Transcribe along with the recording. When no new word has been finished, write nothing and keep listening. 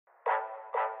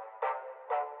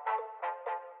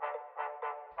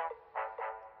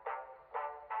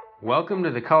Welcome to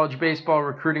the College Baseball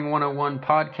Recruiting 101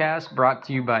 podcast brought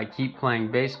to you by Keep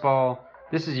Playing Baseball.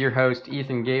 This is your host,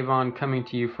 Ethan Gavon, coming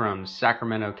to you from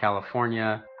Sacramento,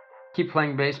 California. Keep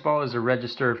Playing Baseball is a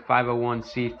registered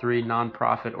 501c3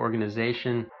 nonprofit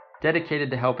organization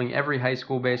dedicated to helping every high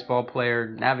school baseball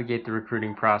player navigate the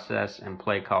recruiting process and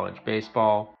play college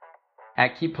baseball.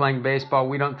 At Keep Playing Baseball,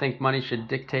 we don't think money should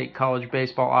dictate college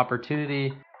baseball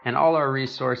opportunity, and all our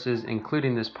resources,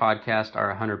 including this podcast,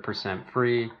 are 100%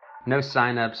 free. No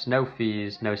signups, no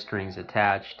fees, no strings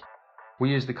attached.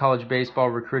 We use the College Baseball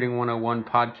Recruiting 101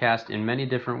 podcast in many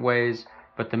different ways,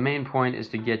 but the main point is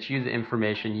to get you the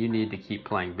information you need to keep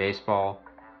playing baseball.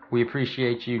 We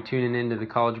appreciate you tuning in to the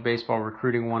College Baseball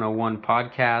Recruiting 101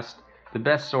 podcast, the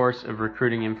best source of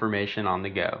recruiting information on the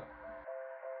go.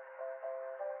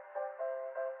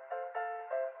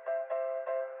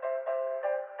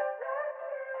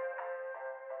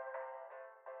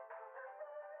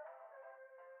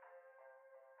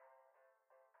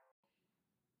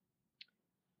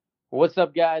 What's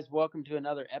up, guys? Welcome to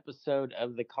another episode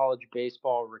of the College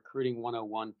Baseball Recruiting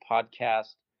 101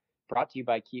 podcast, brought to you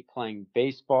by Keep Playing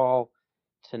Baseball.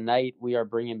 Tonight, we are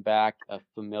bringing back a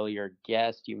familiar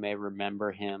guest. You may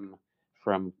remember him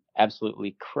from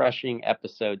absolutely crushing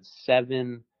episode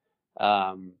 7.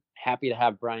 Happy to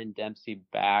have Brian Dempsey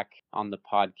back on the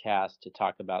podcast to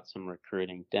talk about some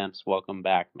recruiting. Demps, welcome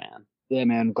back, man. Yeah,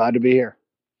 man. Glad to be here.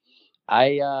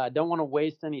 I don't want to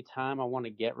waste any time. I want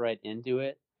to get right into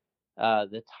it.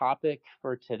 The topic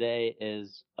for today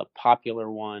is a popular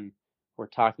one. We're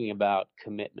talking about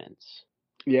commitments.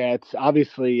 Yeah, it's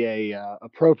obviously a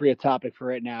appropriate topic for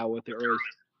right now with the early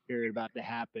period about to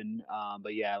happen.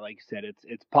 But yeah, like you said,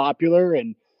 it's popular,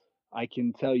 and I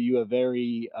can tell you a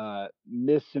very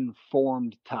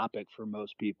misinformed topic for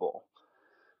most people.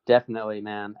 Definitely,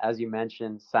 man. As you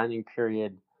mentioned, signing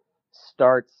period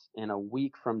starts in a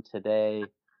week from today,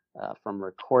 from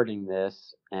recording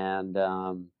this. And,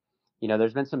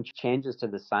 there's been some changes to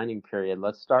the signing period.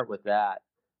 Let's start with that.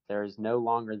 There is no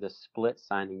longer the split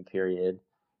signing period,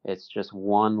 it's just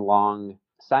one long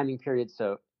signing period.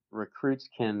 So recruits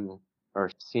can,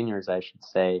 or seniors, I should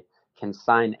say, can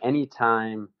sign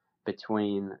anytime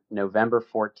between November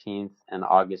 14th and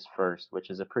August 1st, which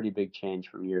is a pretty big change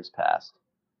from years past.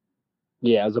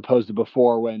 Yeah, as opposed to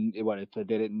before when if they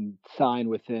didn't sign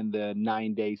within the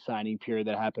 9-day signing period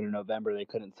that happened in November, they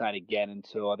couldn't sign again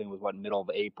until I think it was middle of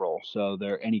April. So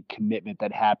any commitment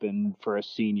that happened for a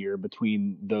senior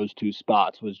between those two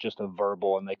spots was just a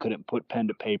verbal, and they couldn't put pen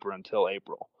to paper until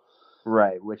April.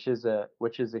 Right, which is a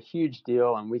huge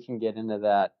deal, and we can get into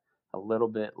that a little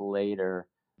bit later.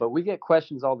 But we get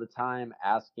questions all the time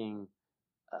asking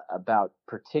about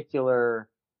particular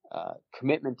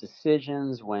commitment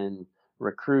decisions when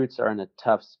recruits are in a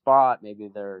tough spot. Maybe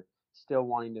they're still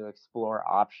wanting to explore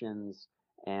options,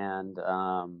 and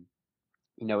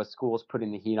a school's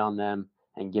putting the heat on them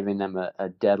and giving them a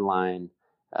deadline,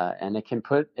 and it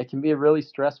can be a really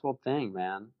stressful thing,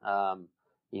 man.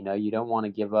 You don't want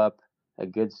to give up a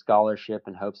good scholarship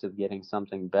in hopes of getting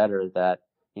something better that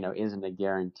isn't a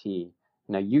guarantee.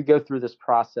 You go through this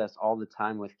process all the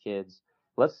time with kids.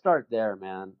 Let's start there,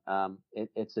 man.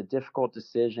 It's a difficult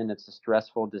decision. It's a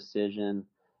stressful decision.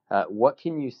 What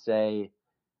can you say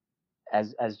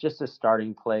as just a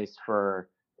starting place for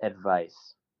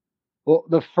advice? Well,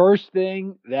 the first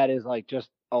thing that is like just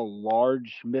a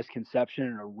large misconception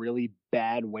and a really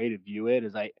bad way to view it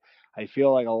is I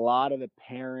feel like a lot of the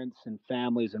parents and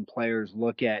families and players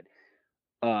look at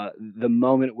the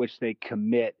moment at which they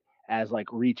commit as like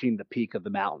reaching the peak of the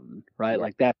mountain, right? Yeah.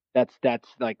 Like that's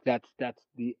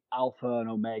the alpha and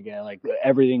omega. Like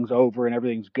everything's over and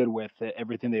everything's good with it.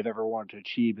 Everything they've ever wanted to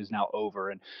achieve is now over.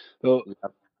 And so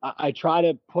Yep. I try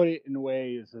to put it in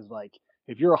ways as like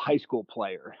if you're a high school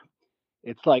player,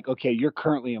 it's like, okay, you're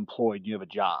currently employed, you have a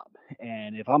job.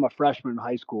 And if I'm a freshman in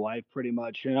high school, I pretty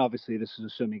much, and obviously this is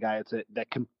assuming guy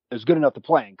is good enough to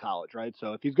play in college, right?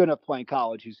 So if he's good enough to play in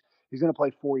college, he's going to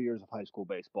play 4 years of high school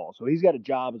baseball. So he's got a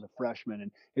job as a freshman,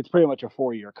 and it's pretty much a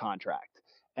 4-year contract.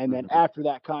 And then Mhm. after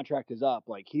that contract is up,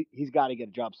 like he's got to get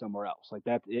a job somewhere else. Like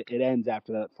it ends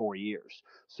after that 4 years.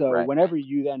 So Right. whenever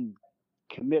you then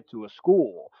commit to a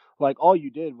school, like all you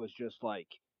did was just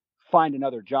like find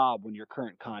another job when your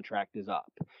current contract is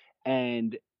up.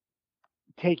 And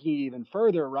taking it even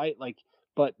further, right? Like,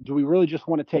 but do we really just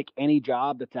want to take any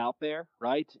job that's out there,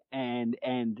 right? And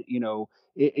you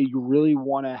really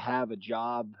want to have a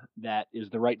job that is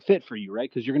the right fit for you, right?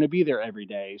 Because you're going to be there every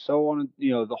day, so on,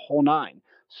 the whole nine.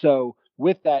 So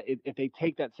with that, if they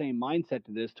take that same mindset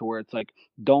to this, to where it's like,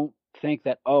 don't think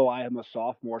that, oh, I am a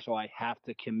sophomore, so I have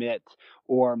to commit,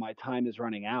 or my time is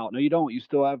running out. No, you don't. You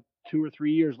still have 2 or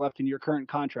 3 years left in your current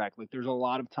contract. Like there's a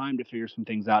lot of time to figure some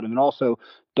things out. And then also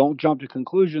don't jump to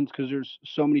conclusions because there's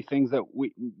so many things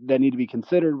that need to be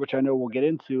considered, which I know we'll get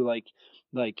into. Like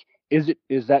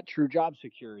is that true job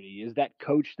security? Is that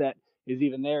coach that is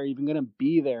even there even going to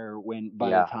be there when by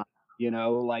the Yeah. time,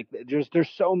 like there's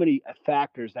so many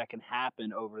factors that can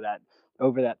happen over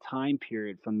that time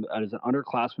period from as an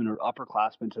underclassman or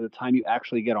upperclassman to the time you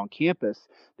actually get on campus,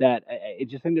 that I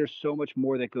just think there's so much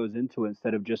more that goes into it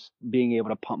instead of just being able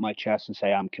to pump my chest and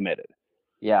say I'm committed.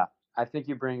 Yeah. I think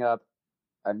you bring up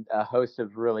a host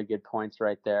of really good points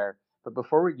right there. But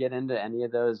before we get into any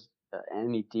of those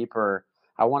any deeper,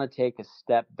 I want to take a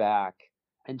step back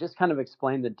and just kind of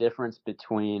explain the difference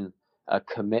between a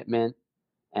commitment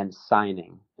and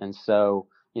signing. And so,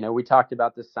 we talked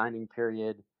about the signing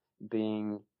period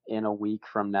being in a week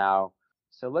from now.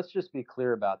 So let's just be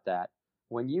clear about that.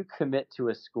 When you commit to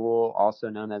a school, also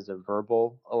known as a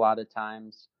verbal, a lot of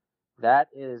times, that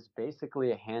is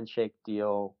basically a handshake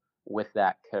deal with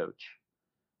that coach.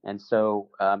 And so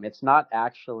it's not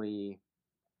actually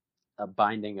a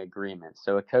binding agreement.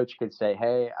 So a coach could say,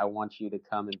 hey, I want you to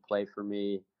come and play for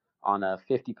me on a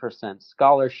 50%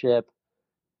 scholarship.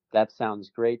 That sounds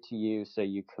great to you, so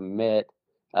you commit.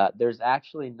 There's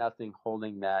actually nothing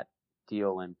holding that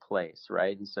deal in place,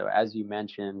 right? And so, as you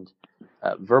mentioned,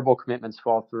 verbal commitments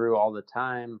fall through all the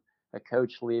time. A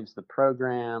coach leaves the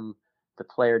program, the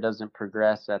player doesn't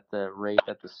progress at the rate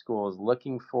that the school is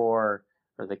looking for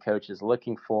or the coach is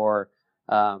looking for.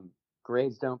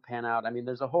 Grades don't pan out. I mean,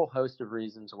 there's a whole host of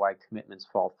reasons why commitments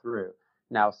fall through.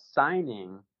 Now,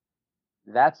 signing,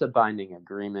 that's a binding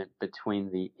agreement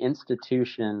between the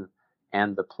institution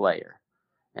and the player.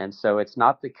 And so it's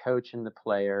not the coach and the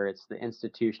player, it's the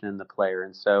institution and the player.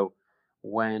 And so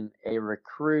when a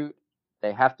recruit,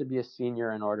 they have to be a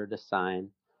senior in order to sign,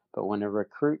 but when a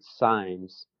recruit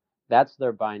signs, that's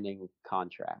their binding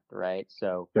contract, right?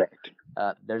 So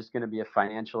there's going to be a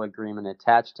financial agreement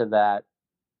attached to that.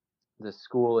 The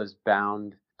school is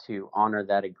bound to honor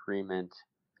that agreement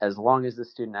as long as the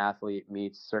student athlete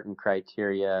meets certain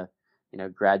criteria,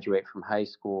 graduate from high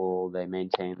school, they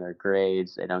maintain their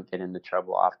grades, they don't get into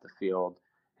trouble off the field,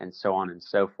 and so on and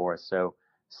so forth. So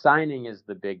signing is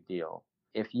the big deal.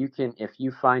 If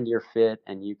you find your fit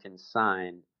and you can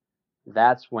sign,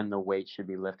 that's when the weight should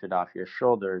be lifted off your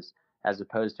shoulders, as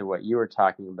opposed to what you were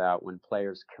talking about when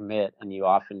players commit and you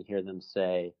often hear them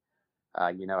say,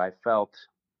 I felt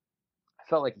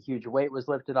like a huge weight was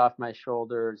lifted off my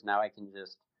shoulders. Now I can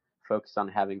just focus on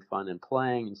having fun and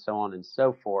playing and so on and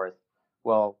so forth.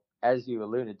 Well, as you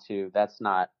alluded to, that's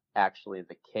not actually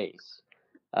the case.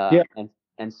 Yeah.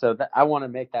 And so I want to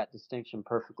make that distinction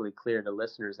perfectly clear to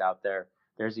listeners out there.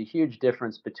 There's a huge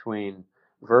difference between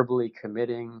verbally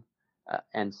committing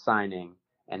and signing,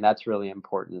 and that's really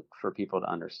important for people to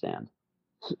understand.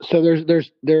 So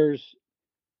there's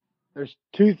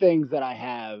two things that I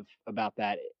have about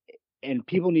that, and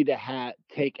people need to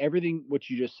take everything what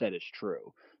you just said is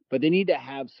true, but they need to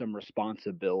have some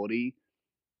responsibility,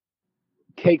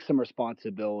 take some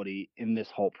responsibility in this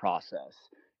whole process,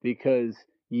 because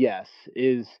yes,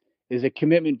 is a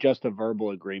commitment just a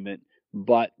verbal agreement,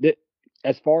 but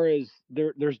as far as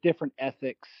there's different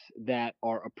ethics that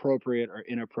are appropriate or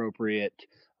inappropriate,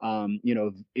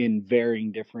 in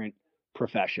varying different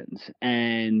professions,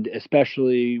 and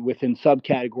especially within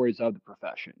subcategories of the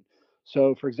profession.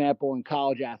 So, for example, in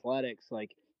college athletics,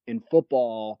 like in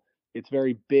football, it's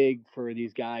very big for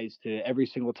these guys to every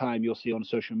single time you'll see on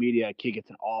social media a kid gets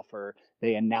an offer,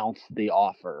 they announce the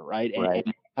offer, right? Right.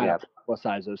 And kind Yep. of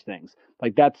publicize those things.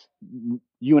 Like that's,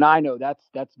 you and I know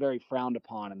that's very frowned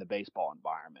upon in the baseball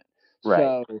environment. Right.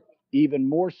 So even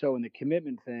more so in the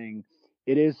commitment thing,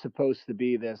 it is supposed to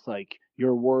be this like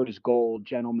your word is gold,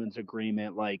 gentleman's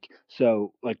agreement. Like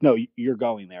so, like no, you're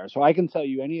going there. So I can tell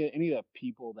you any of the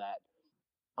people that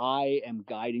I am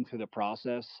guiding through the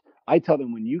process, I tell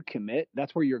them when you commit,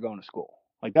 that's where you're going to school.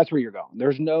 Like that's where you're going.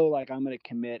 There's no like I'm going to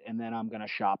commit and then I'm going to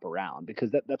shop around,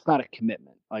 because that's not a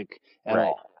commitment like at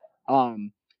Right. all.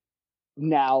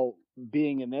 Now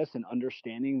being in this and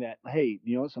understanding that, hey,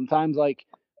 sometimes like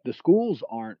the schools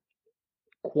aren't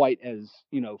quite as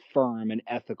firm and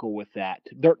ethical with that.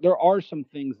 There are some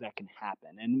things that can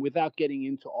happen, and without getting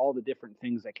into all the different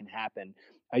things that can happen,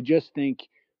 I just think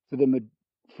for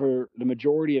the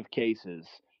majority of cases,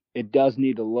 it does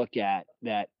need to look at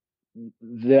that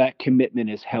commitment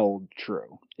is held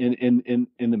true in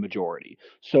the majority.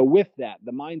 So with that,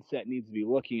 the mindset needs to be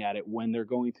looking at it when they're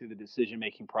going through the decision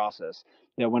making process,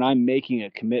 that when I'm making a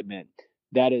commitment,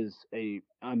 that is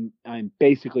I'm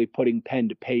basically putting pen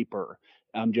to paper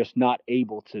I'm just not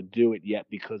able to do it yet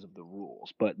because of the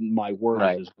rules. But my word is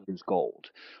Right. as good as gold.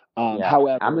 Yeah.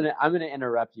 However, I'm gonna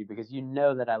interrupt you because you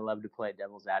know that I love to play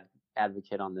devil's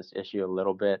advocate on this issue a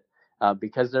little bit,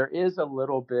 because there is a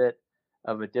little bit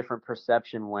of a different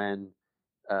perception when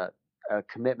uh, a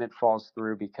commitment falls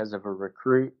through because of a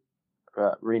recruit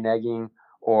reneging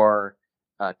or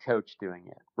a coach doing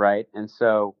it, right? And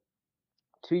so,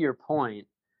 to your point,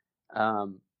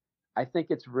 um, I think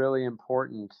it's really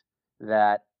important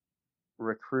that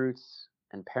recruits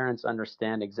and parents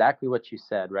understand exactly what you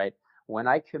said, right? When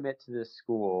I commit to this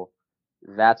school,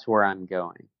 that's where I'm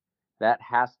going. That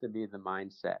has to be the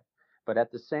mindset. But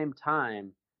at the same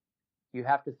time, you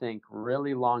have to think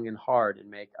really long and hard and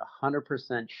make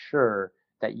 100% sure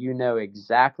that you know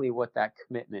exactly what that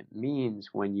commitment means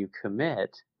when you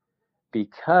commit,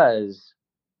 because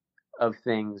of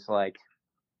things like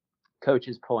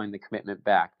coaches pulling the commitment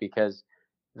back, because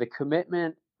the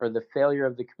commitment or the failure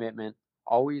of the commitment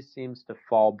always seems to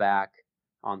fall back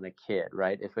on the kid,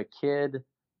 right? If a kid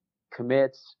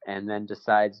commits and then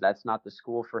decides that's not the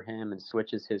school for him and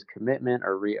switches his commitment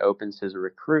or reopens his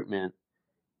recruitment,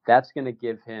 that's going to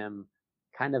give him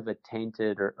kind of a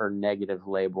tainted or negative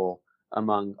label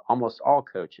among almost all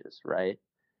coaches, right?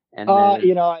 And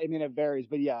then, I mean, it varies,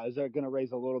 but yeah, is that going to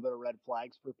raise a little bit of red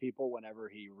flags for people whenever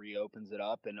he reopens it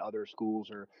up and other schools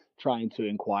are trying to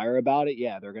inquire about it?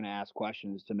 Yeah, they're going to ask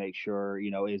questions to make sure,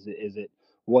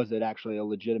 was it actually a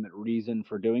legitimate reason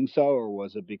for doing so, or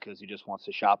was it because he just wants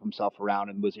to shop himself around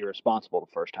and was irresponsible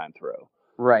the first time through?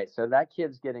 right, so that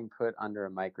kid's getting put under a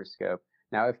microscope.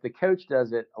 Now, if the coach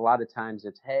does it, a lot of times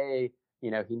it's, hey, he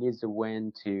needs to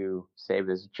win to save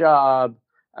his job,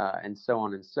 and so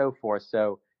on and so forth.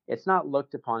 So it's not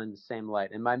looked upon in the same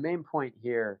light. And my main point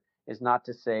here is not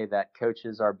to say that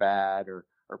coaches are bad or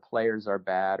players are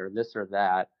bad or this or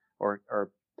that, or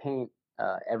paint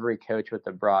every coach with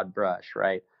a broad brush,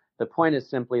 right? The point is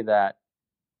simply that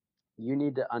you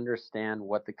need to understand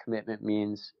what the commitment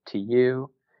means to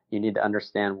you. You need to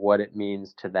understand what it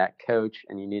means to that coach,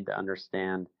 and you need to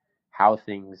understand how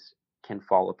things can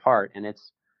fall apart. And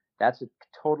that's a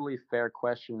totally fair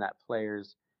question that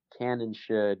players can and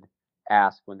should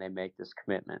ask when they make this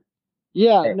commitment.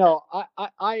 Yeah, Hey, no,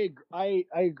 I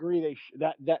agree.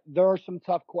 That there are some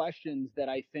tough questions that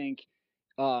I think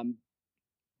um,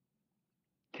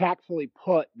 tactfully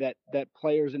put that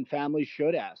players and families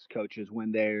should ask coaches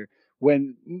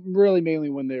when really mainly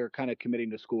when they're kind of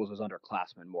committing to schools as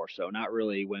underclassmen, more so, not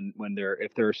really when they're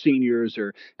if they're seniors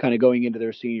or kind of going into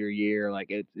their senior year. Like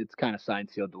it's kind of signed,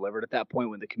 sealed, delivered at that point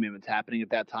when the commitment's happening at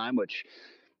that time, which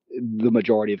the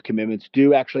majority of commitments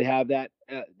do actually have that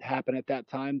happen at that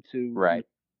time. As right.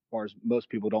 far as most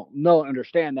people don't know,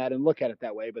 understand that and look at it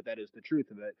that way, but that is the truth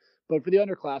of it. But for the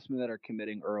underclassmen that are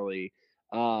committing early,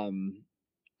 um,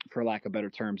 for lack of better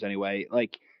terms anyway,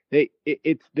 like they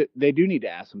do need to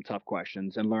ask some tough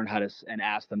questions and learn how to and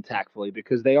ask them tactfully,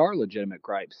 because they are legitimate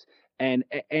gripes. And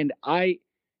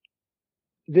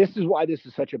this is why this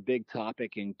is such a big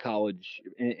topic in college,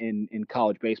 in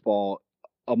college baseball,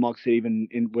 amongst it, even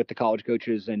in with the college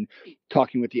coaches and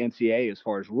talking with the NCAA as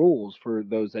far as rules for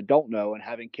those that don't know and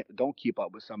don't keep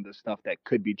up with some of the stuff that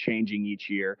could be changing each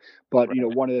year. But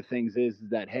Right. one of the things is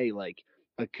that, hey, like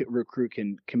a recruit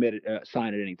can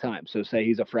sign at any time. So say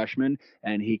he's a freshman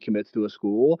and he commits to a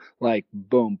school, like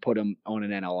boom, put him on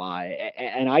an NLI.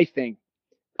 And I think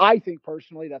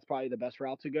personally that's probably the best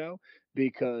route to go,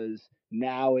 because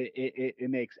now it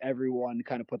makes everyone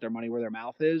kind of put their money where their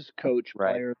mouth is, coach,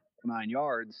 Right. player, 9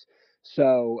 yards.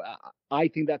 So I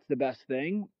think that's the best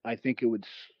thing. I think it would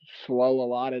slow a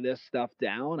lot of this stuff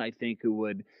down. I think it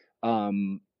would,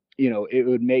 um, it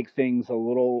would make things a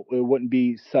little. It wouldn't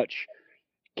be such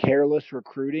careless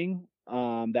recruiting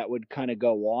that would kind of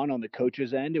go on the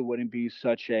coach's end. It wouldn't be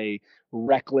such a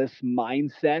reckless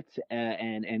mindset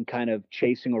and kind of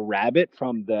chasing a rabbit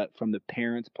from the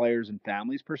parents, players, and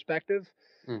families perspective.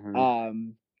 Hmm.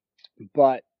 Um,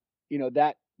 but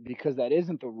that because that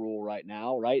isn't the rule right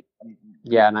now, right?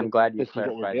 Yeah, and I'm This, glad you this is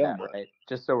what we're clarified dealing that, with. right?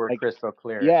 Just so we're Like, crystal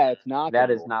clear, yeah, it's not the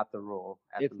that is rule. not the rule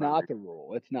at the It's not moment. the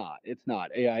rule. It's not. It's not.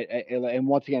 And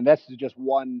once again, this is just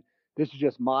one. This is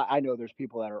just my. I know there's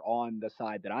people that are on the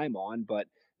side that I'm on, but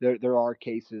there are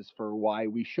cases for why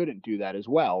we shouldn't do that as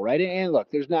well, right? And look,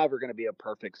 there's never going to be a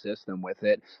perfect system with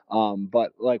it.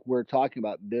 But like we're talking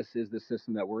about, this is the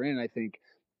system that we're in. I think,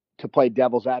 to play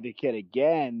devil's advocate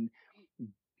again,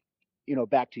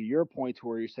 back to your points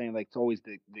where you're saying like it's always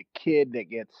the kid that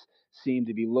gets seemed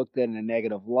to be looked at in a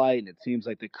negative light, and it seems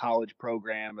like the college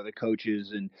program or the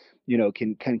coaches and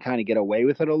can kind of get away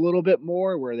with it a little bit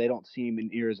more, where they don't seem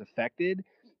near as affected,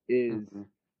 is Hmm.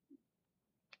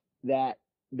 that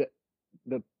the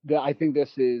I think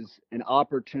this is an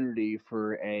opportunity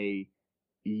for a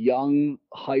young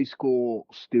high school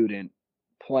student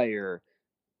player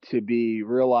to be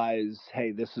realize,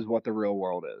 hey, this is what the real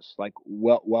world is like.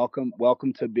 Welcome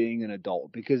to being an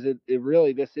adult, because it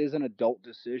really, this is an adult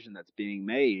decision that's being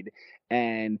made.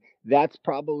 And that's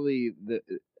probably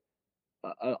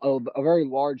a very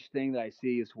large thing that I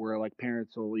see, is where like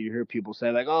parents will, you hear people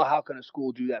say like, oh, how can a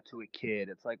school do that to a kid?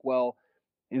 It's like, well,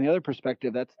 in the other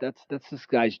perspective, that's this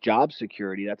guy's job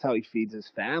security. That's how he feeds his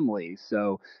family.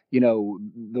 So,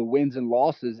 the wins and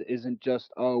losses isn't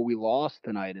just, oh, we lost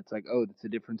tonight. It's like, oh, that's the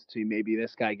difference between maybe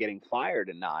this guy getting fired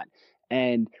and not.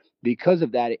 And because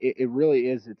of that, it really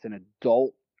is, it's an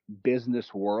adult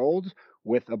business world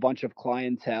with a bunch of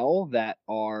clientele that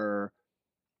are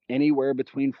anywhere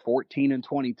between 14 and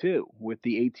 22, with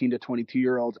the 18 to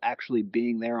 22-year-olds actually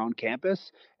being there on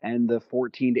campus, and the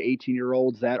 14 to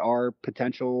 18-year-olds that are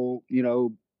potential,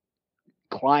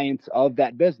 clients of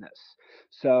that business.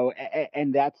 So,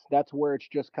 and that's where it's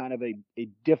just kind of a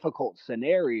difficult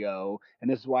scenario.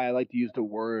 And this is why I like to use the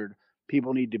word,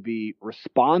 people need to be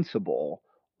responsible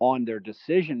on their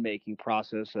decision making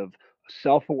process of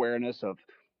self-awareness of,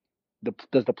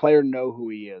 does the player know who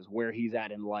he is, where he's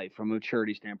at in life from a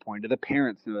maturity standpoint? Do the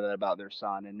parents know that about their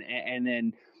son?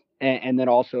 And then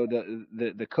also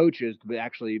the coaches, to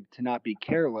actually to not be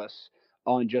careless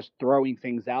on just throwing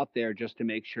things out there just to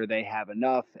make sure they have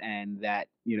enough, and that,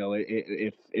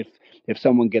 if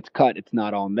someone gets cut, it's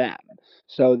not on them.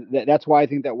 So that's why I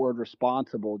think that word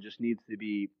responsible just needs to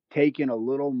be taken a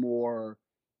little more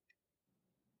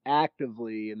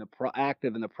actively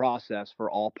active in the process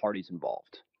for all parties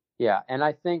involved. Yeah, and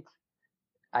I think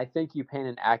you paint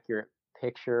an accurate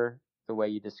picture the way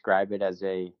you describe it as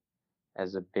a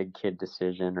big kid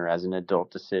decision or as an adult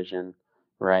decision,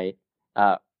 right?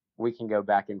 Uh, we can go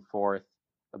back and forth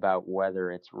about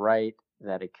whether it's right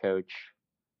that a coach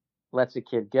lets a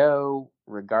kid go,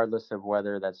 regardless of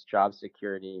whether that's job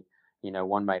security.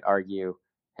 One might argue,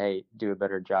 hey, do a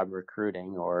better job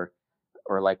recruiting, or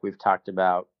like we've talked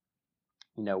about,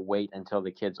 wait until the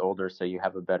kid's older so you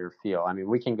have a better feel. I mean,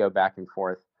 we can go back and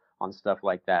forth on stuff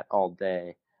like that all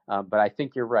day. But I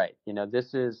think you're right.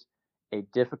 This is a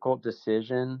difficult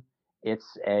decision.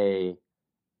 It's a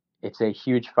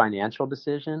huge financial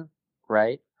decision,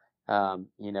 right?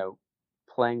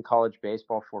 Playing college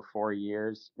baseball for 4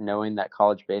 years, knowing that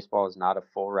college baseball is not a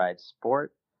full ride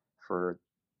sport for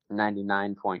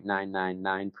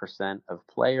 99.999% of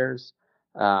players.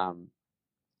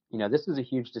 This is a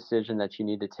huge decision that you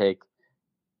need to take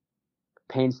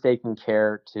painstaking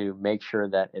care to make sure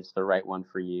that it's the right one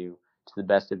for you to the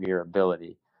best of your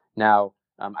ability. Now,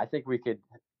 I think we could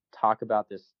talk about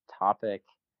this topic,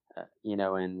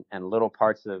 and little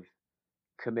parts of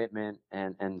commitment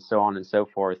and so on and so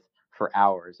forth for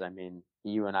hours. I mean,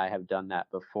 you and I have done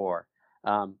that before.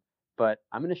 But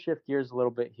I'm going to shift gears a little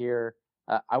bit here.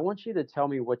 I want you to tell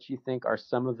me what you think are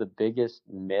some of the biggest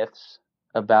myths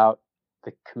about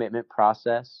the commitment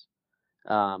process.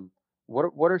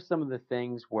 What are some of the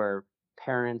things where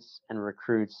parents and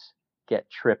recruits get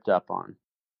tripped up on?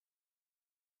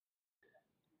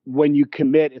 When you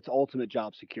commit, it's ultimate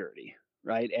job security,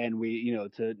 right? And we,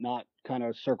 to not kind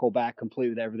of circle back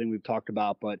completely with everything we've talked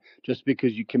about, but just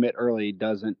because you commit early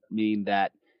doesn't mean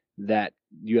that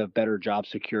you have better job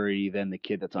security than the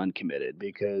kid that's uncommitted,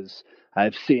 because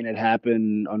I've seen it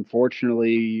happen,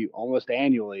 unfortunately, almost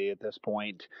annually at this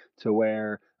point, to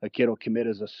where a kid will commit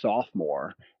as a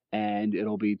sophomore, and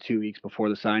it'll be 2 weeks before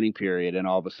the signing period, and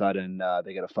all of a sudden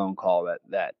they get a phone call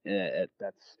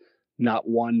that's not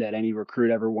one that any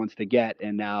recruit ever wants to get.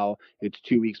 And now it's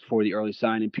 2 weeks before the early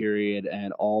signing period,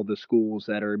 and all the schools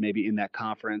that are maybe in that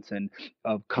conference and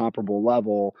of comparable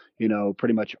level,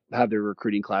 pretty much have their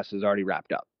recruiting classes already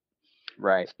wrapped up.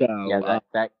 Right. Yeah, So,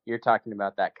 that you're talking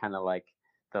about that kind of like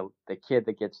the kid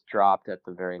that gets dropped at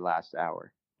the very last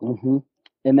hour. mm-hmm.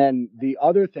 And then the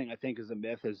other thing I think is a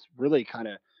myth, is really kind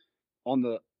of on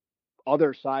the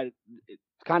other side, it's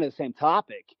kind of the same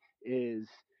topic, is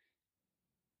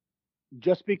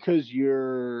just because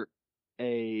you're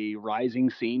a rising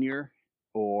senior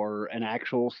or an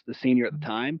actual the senior at the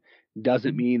time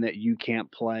doesn't mean that you can't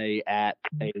play at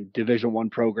a Division I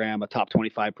program, a top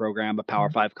 25 program, a Power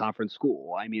 5 conference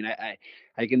school. I mean, I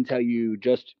can tell you,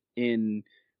 just in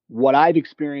what I've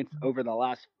experienced over the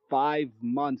last 5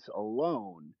 months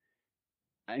alone,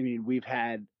 I mean, we've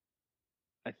had,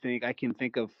 I think I can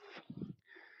think of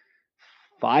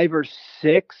 5 or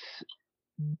 6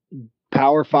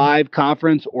 Power 5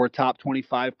 conference or top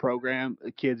 25 program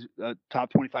kids, top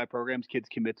 25 programs, kids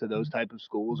commit to those type of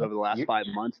schools over the last You, 5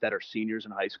 months that are seniors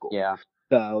in high school. yeah,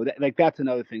 So like that's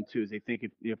another thing too, is they think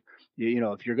if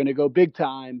if you're going to go big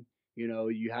time,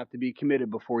 you have to be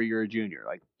committed before you're a junior.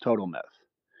 Like total myth.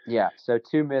 Yeah, so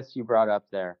two myths you brought up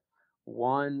there.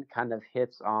 One kind of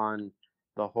hits on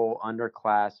the whole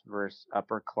underclass versus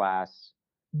upper class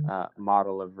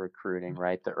model of recruiting,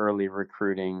 right? The early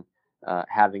recruiting,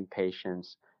 having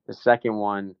patience. The second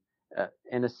one,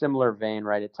 in a similar vein,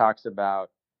 right? It talks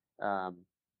about um,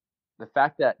 the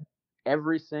fact that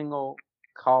every single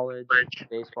college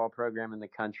baseball program in the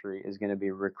country is going to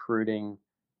be recruiting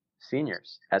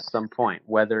seniors at some point,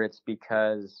 whether it's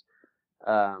because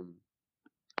um,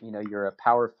 you're a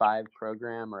Power Five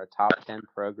program or a top 10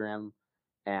 program,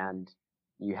 and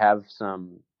you have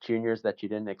some juniors that you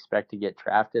didn't expect to get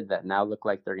drafted that now look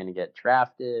like they're going to get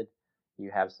drafted.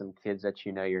 You have some kids that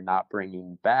you're not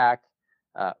bringing back.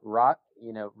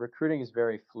 Recruiting is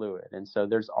very fluid, and so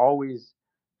there's always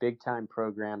big time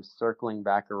programs circling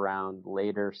back around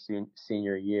later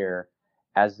senior year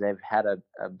as they've had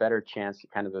a better chance to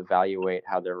kind of evaluate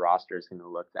how their roster is going to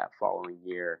look that following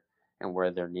year and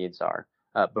where their needs are.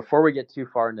 Before we get too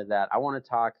far into that, I want to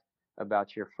talk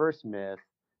about your first myth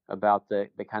about the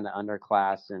kind of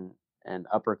underclass and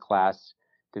upper class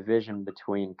division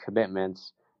between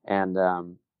commitments and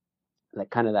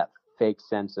that fake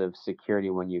sense of security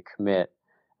when you commit.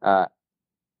 Uh,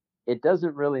 it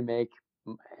doesn't really make,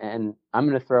 and I'm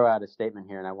going to throw out a statement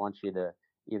here, and I want you to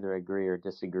either agree or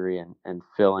disagree and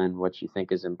fill in what you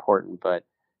think is important. But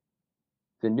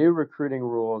the new recruiting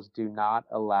rules do not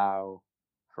allow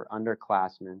for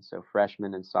underclassmen, so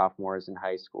freshmen and sophomores in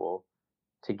high school,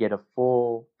 to get a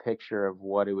full picture of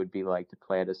what it would be like to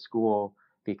play at a school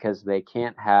because they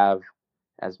can't have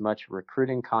as much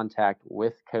recruiting contact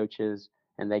with coaches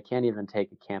and they can't even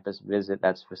take a campus visit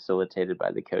that's facilitated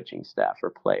by the coaching staff or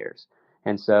players.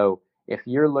 And so if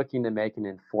you're looking to make an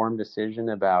informed decision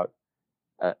about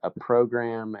a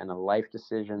program and a life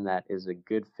decision that is a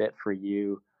good fit for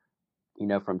you,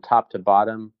 from top to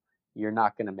bottom, you're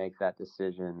not going to make that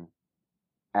decision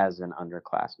as an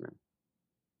underclassman.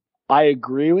 I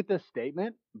agree with this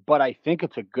statement, but I think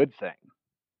it's a good thing.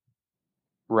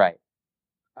 Right.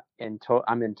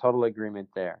 I'm in total agreement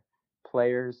there.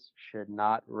 Players should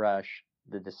not rush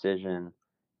the decision,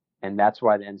 and that's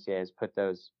why the NCAA has put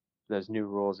those new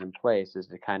rules in place, is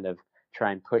to kind of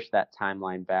try and push that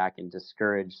timeline back and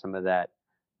discourage some of that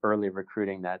early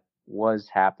recruiting that was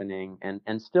happening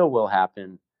and still will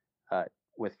happen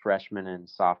with freshmen and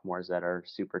sophomores that are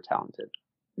super talented.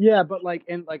 Yeah, but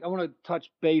I want to touch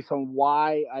base on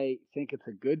why I think it's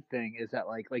a good thing is that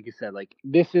like you said, like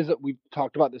this is we've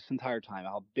talked about this entire time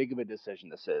how big of a decision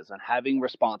this is and being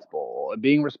responsible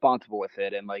with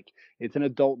it, and like it's an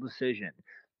adult decision.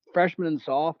 Freshmen and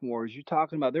sophomores, you're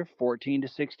talking about they're 14 to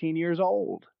 16 years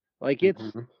old. Like it's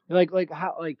Mm-hmm. like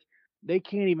how like they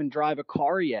can't even drive a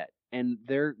car yet, and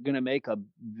they're gonna make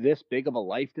this big of a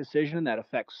life decision that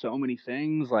affects so many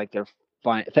things, like their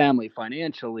family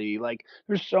financially. Like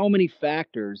there's so many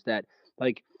factors that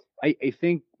like I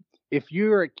think if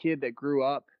you're a kid that grew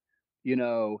up,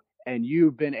 and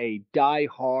you've been a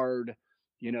diehard,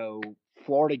 you know,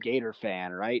 Florida Gator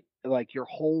fan, right? Like your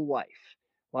whole life,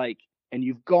 like, and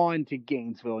you've gone to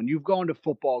Gainesville and you've gone to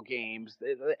football games,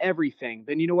 everything.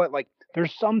 Then you know what? Like,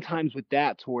 there's sometimes with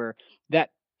that to where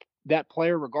that that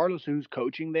player, regardless of who's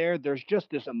coaching there, there's just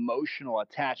this emotional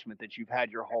attachment that you've had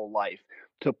your whole life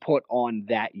to put on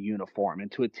that uniform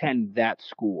and to attend that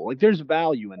school. Like there's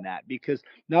value in that because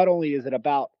not only is it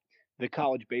about the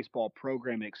college baseball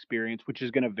program experience, which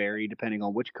is going to vary depending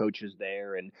on which coach is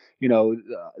there and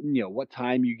what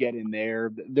time you get in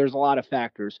there. There's a lot of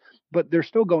factors, but they're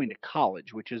still going to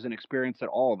college, which is an experience that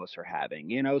all of us are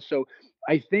having. So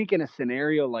I think in a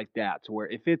scenario like that, to where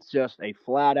if it's just a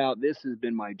flat out, this has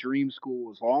been my dream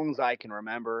school as long as I can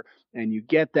remember, and you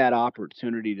get that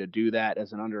opportunity to do that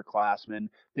as an underclassman,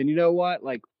 then you know what?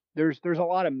 Like there's a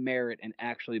lot of merit in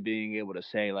actually being able to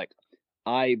say like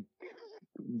I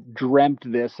dreamt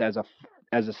this as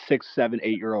a 6, 7,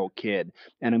 8-year-old kid,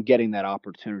 and I'm getting that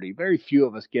opportunity. Very few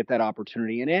of us get that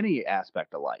opportunity in any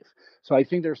aspect of life. So I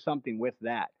think there's something with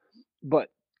that. But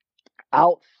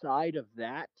outside of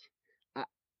that,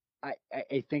 I,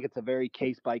 I think it's a very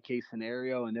case by case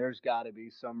scenario, and there's got to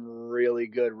be some really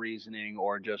good reasoning,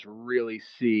 or just really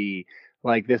see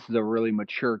like this is a really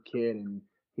mature kid and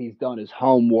he's done his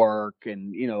homework,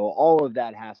 and all of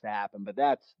that has to happen. But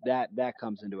that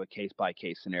comes into a case by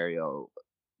case scenario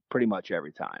pretty much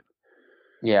every time.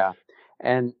 Yeah.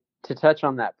 And to touch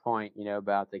on that point,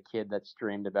 about the kid that's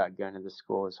dreamed about going to the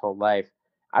school his whole life,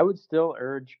 I would still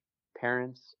urge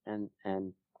parents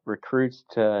and recruits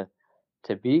to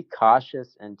be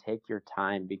cautious and take your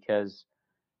time because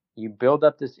you build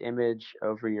up this image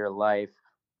over your life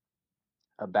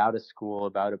about a school,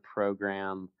 about a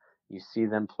program. You see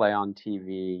them play on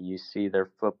TV. You see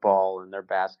their football and their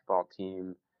basketball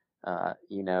team.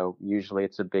 Usually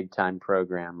it's a big time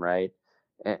program, right?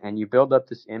 And you build up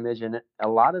this image, and a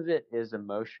lot of it is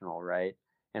emotional, right?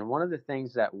 And one of the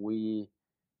things that we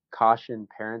caution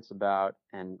parents about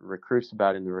and recruits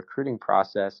about in the recruiting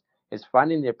process is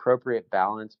finding the appropriate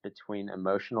balance between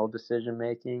emotional decision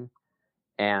making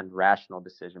and rational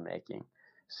decision making.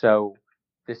 So,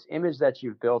 this image that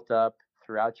you've built up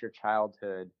throughout your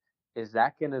childhood, is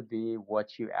that going to be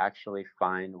what you actually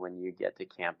find when you get to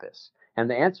campus? And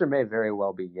the answer may very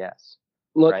well be yes,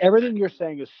 Look, right? everything you're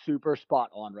saying is super spot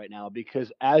on right now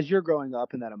because as you're growing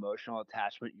up in that emotional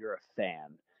attachment, you're a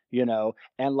fan,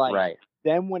 and like Right.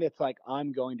 then when it's like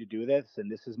I'm going to do this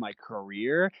and this is my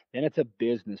career, then it's a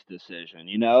business decision,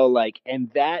 like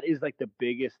and that is like the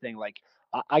biggest thing. Like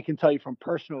I can tell you from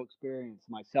personal experience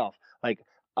myself, like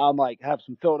I'm like have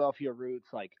some Philadelphia roots,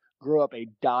 like grew up a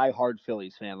die-hard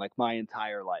Phillies fan like my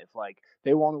entire life. Like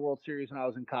they won the World Series when I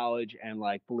was in college, and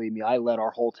like believe me, I let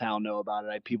our whole town know about it.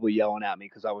 I had people yelling at me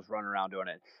because I was running around doing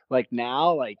it. Like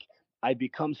now, like I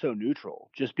become so neutral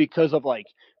just because of like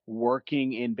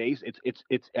working in base.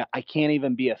 It's I can't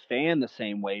even be a fan the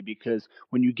same way because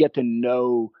when you get to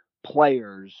know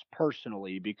players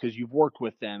personally because you've worked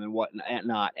with them and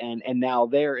whatnot and now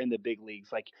they're in the big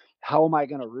leagues, like how am I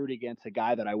going to root against a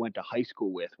guy that I went to high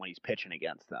school with when he's pitching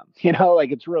against them?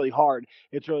 Like it's really hard.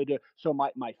 It's really good. So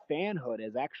my fanhood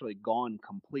has actually gone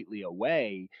completely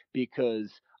away because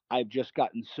I've just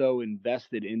gotten so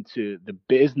invested into the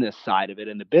business side of it,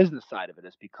 and the business side of it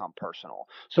has become personal.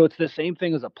 So it's the same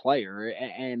thing as a player,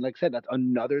 and like I said, that's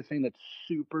another thing that's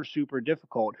super super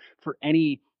difficult for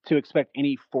any to expect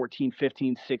any 14,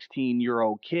 15,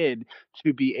 16-year-old kid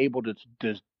to be able to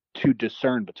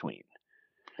discern between.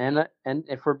 And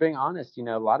if we're being honest,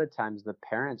 a lot of times the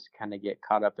parents kind of get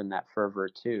caught up in that fervor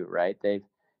too, right?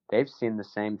 They've seen the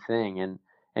same thing,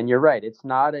 and you're right. It's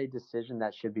not a decision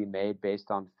that should be made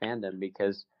based on fandom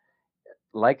because,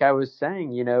 like I was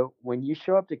saying, when you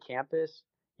show up to campus,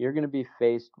 you're going to be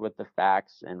faced with the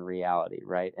facts and reality,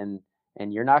 right? And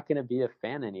you're not going to be a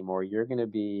fan anymore. You're going to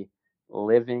be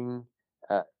living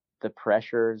uh, the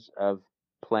pressures of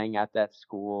playing at that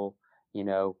school, you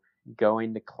know,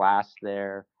 going to class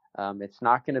there. It's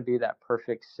not going to be that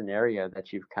perfect scenario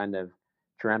that you've kind of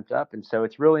dreamt up, and so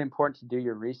it's really important to do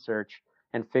your research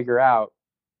and figure out,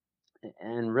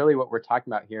 and really what we're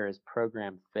talking about here is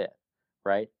program fit,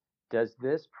 right? Does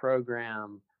this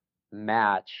program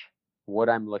match what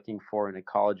I'm looking for in a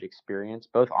college experience,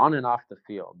 both on and off the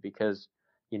field? Because,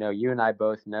 you and I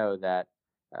both know that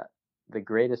uh, the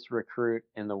greatest recruit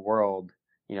in the world,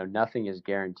 nothing is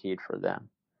guaranteed for them,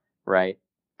 right?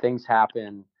 Things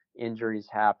happen, injuries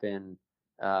happen,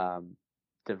 um,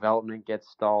 development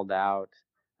gets stalled out,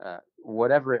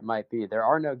 whatever it might be. There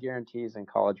are no guarantees in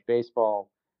college baseball,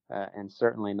 and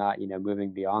certainly not,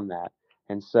 moving beyond that.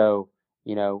 And so,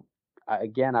 you know,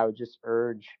 again, I would just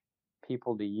urge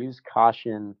people to use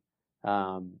caution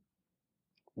um,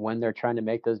 when they're trying to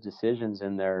make those decisions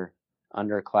in their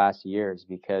underclass years,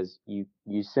 because you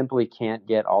simply can't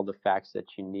get all the facts that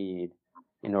you need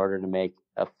in order to make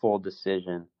a full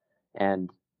decision. And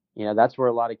that's where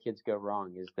a lot of kids go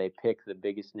wrong, is they pick the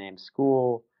biggest name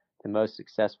school, the most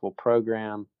successful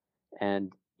program,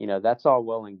 and that's all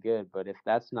well and good, but if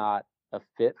that's not a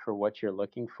fit for what you're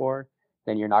looking for,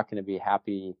 then you're not going to be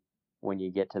happy when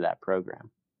you get to that program.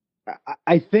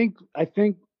 I think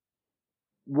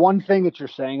one thing that you're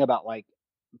saying about like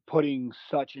putting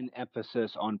such an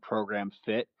emphasis on program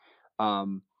fit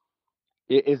um,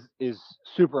 is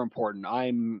super important.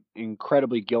 I'm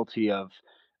incredibly guilty of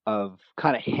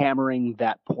kind of hammering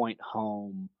that point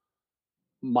home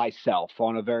myself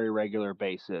on a very regular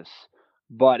basis.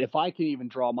 But if I can even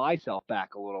draw myself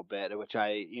back a little bit, which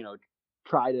I,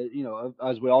 try to,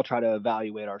 as we all try to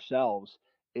evaluate ourselves,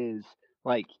 is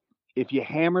like if you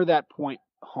hammer that point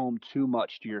home too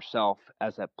much to yourself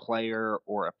as a player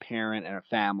or a parent and a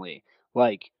family,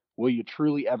 like, will you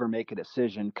truly ever make a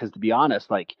decision? Because to be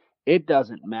honest, like, it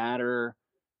doesn't matter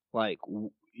like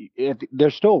if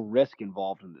there's still risk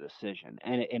involved in the decision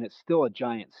and it's still a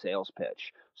giant sales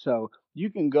pitch. So you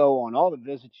can go on all the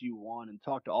visits you want and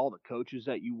talk to all the coaches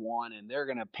that you want and they're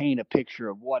going to paint a picture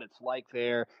of what it's like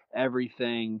there,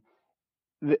 everything.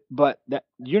 But that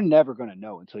you're never going to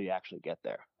know until you actually get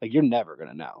there. Like you're never going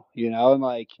to know, and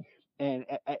like and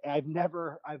I don't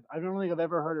think I've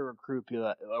ever heard a recruit be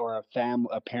like, or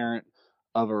a parent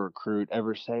of a recruit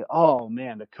ever say, oh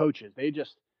man, the coaches, they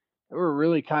were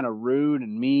really kind of rude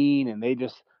and mean and they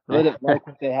just I didn't like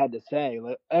what they had to say.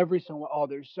 Like, every single, oh,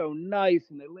 they're so nice,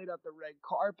 and they laid out the red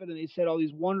carpet, and they said all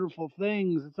these wonderful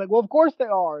things. It's like, well, of course they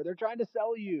are. They're trying to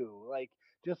sell you, like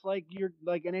just like you're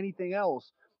like in anything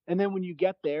else. And then when you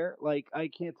get there, like I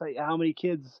can't tell you how many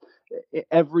kids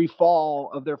every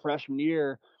fall of their freshman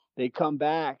year they come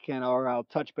back and or I'll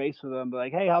touch base with them, be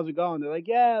like, hey, how's it going? They're like,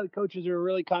 yeah, the coaches are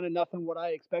really kind of nothing what I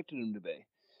expected them to be,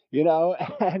 you know.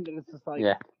 And it's just like,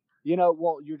 Yeah.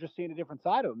 well, you're just seeing a different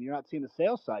side of them. You're not seeing the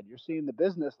sales side. You're seeing the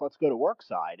business. Let's go to work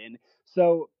side. And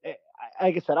so,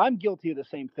 like I said, I'm guilty of the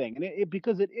same thing, and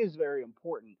because it is very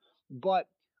important. But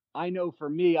I know for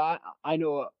me, I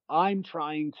know I'm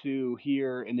trying to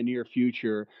here in the near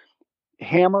future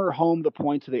hammer home the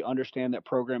point so they understand that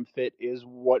program fit is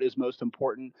what is most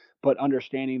important, but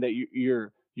understanding that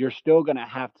you're still going to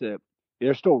have to.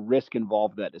 There's still risk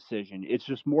involved in that decision. It's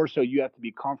just more so you have to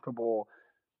be comfortable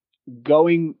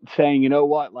going saying, you know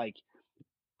what, like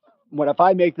what if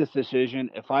I make this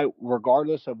decision, if I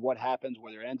regardless of what happens,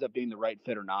 whether it ends up being the right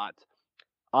fit or not,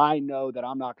 I know that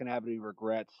I'm not going to have any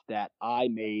regrets that I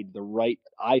made the right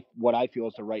what I feel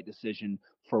is the right decision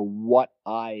for what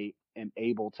I am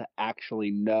able to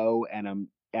actually know and I'm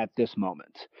at this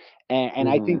moment. And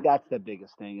I Hmm. think that's the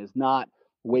biggest thing is not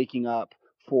waking up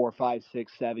 4, 5,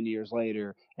 6, 7 years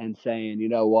later and saying, you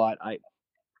know what,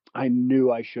 I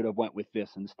knew I should have went with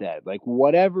this instead. Like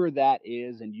whatever that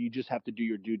is, and you just have to do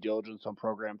your due diligence on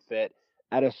program fit.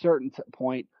 At a certain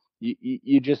point,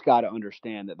 you just got to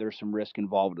understand that there's some risk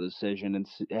involved in the decision, and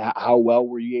how well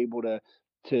were you able to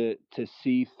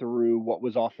see through what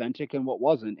was authentic and what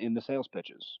wasn't in the sales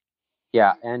pitches.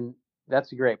 Yeah, and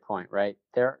that's a great point, right?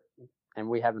 And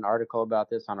we have an article about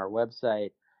this on our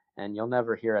website, and you'll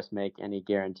never hear us make any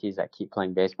guarantees at Keep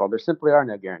Playing Baseball. There simply are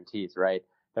no guarantees, right?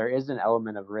 There is an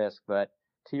element of risk, but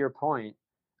to your point,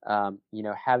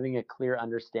 having a clear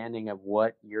understanding of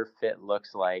what your fit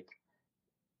looks like,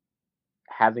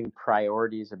 having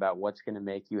priorities about what's going to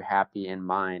make you happy in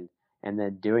mind, and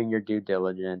then doing your due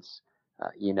diligence.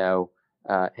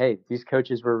 Hey, these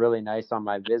coaches were really nice on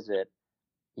my visit.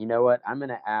 You know what? I'm going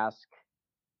to ask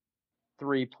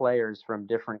 3 players from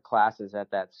different classes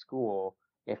at that school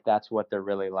if that's what they're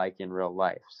really like in real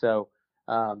life. So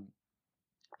um,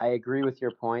 I agree with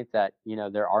your point that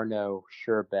there are no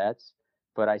sure bets,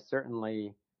 but I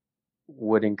certainly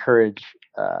would encourage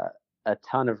a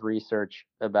ton of research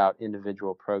about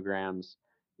individual programs.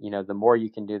 The more you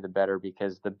can do, the better,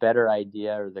 because the better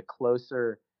idea or the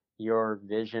closer your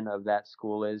vision of that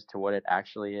school is to what it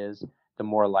actually is, the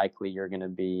more likely you're going to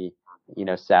be,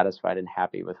 satisfied and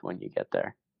happy with when you get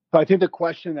there. So I think the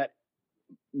question that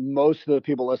most of the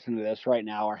people listening to this right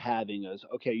now are having is,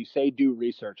 okay, you say do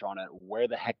research on it. Where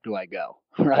the heck do I go?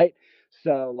 Right.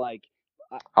 So like,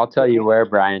 I'll tell you where,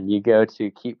 Brian. You go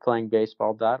to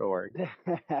keepplayingbaseball.org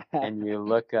and you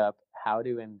look up how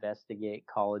to investigate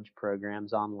college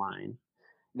programs online.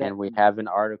 that And we have an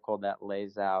article that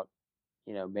lays out,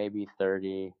 maybe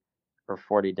 30 or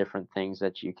 40 different things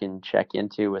that you can check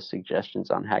into with suggestions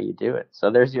on how you do it. So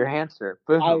there's your answer.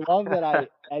 I Boom. love that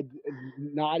I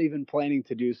not even planning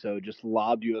to do so, just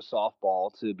lobbed you a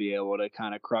softball to be able to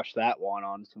kind of crush that one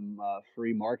on some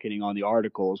free marketing on the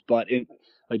articles. But I'm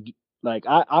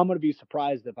going to be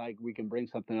surprised if we can bring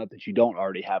something up that you don't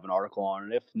already have an article on.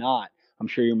 And if not, I'm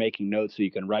sure you're making notes so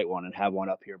you can write one and have one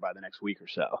up here by the next week or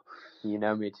so. You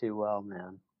know me too well,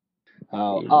 man.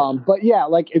 But yeah,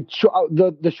 like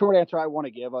the short answer I want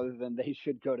to give, other than they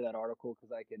should go to that article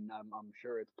because I'm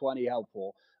sure it's plenty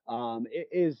helpful. It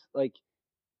is like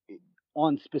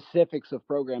on specifics of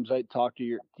programs. I talk to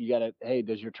you gotta, hey,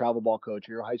 does your travel ball coach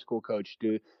or your high school coach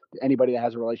do anybody that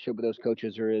has a relationship with those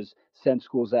coaches or is sent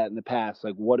schools that in the past?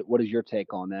 Like what is your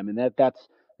take on them? And that's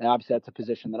and obviously that's a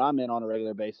position that I'm in on a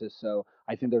regular basis. So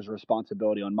I think there's a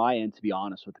responsibility on my end to be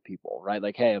honest with the people, right?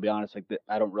 Like, hey, I'll be honest, like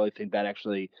I don't really think that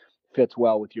actually fits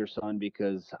well with your son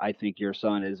because I think your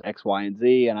son is X, Y, and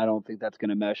Z, and I don't think that's going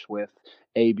to mesh with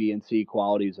A, B, and C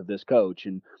qualities of this coach.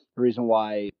 And the reason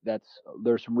why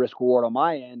there's some risk reward on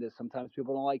my end is sometimes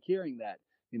people don't like hearing that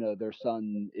their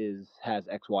son has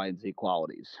X, Y, and Z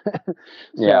qualities.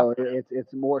 Yeah. So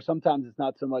it's more sometimes it's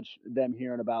not so much them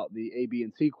hearing about the A, B,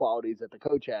 and C qualities that the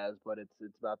coach has, but it's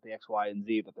about the X, Y, and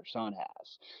Z that their son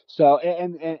has. So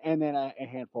and then a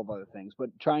handful of other things, but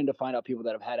trying to find out people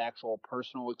that have had actual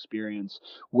personal experience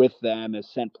with them as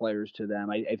sent players to them.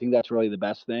 I think that's really the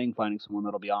best thing, finding someone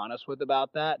that'll be honest with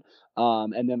about that.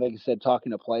 And then, like I said,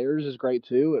 talking to players is great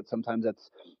too. Sometimes that's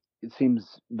it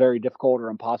seems very difficult or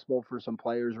impossible for some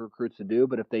players or recruits to do.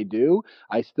 But if they do,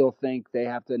 I still think they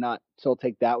have to not still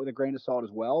take that with a grain of salt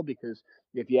as well, because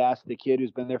if you ask the kid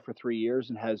who's been there for 3 years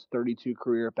and has 32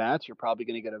 career at bats, you're probably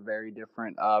going to get a very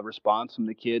different response from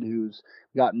the kid who's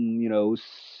gotten, Yeah,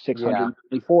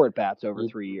 624 at bats over you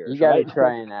 3 years, you got to right?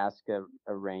 try and ask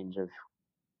a range of,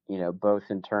 both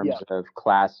in Yeah. terms of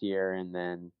class year and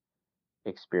then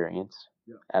experience.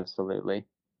 Yeah. Absolutely.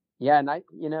 Yeah, and I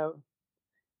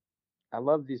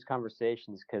love these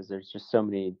conversations because there's just so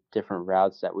many different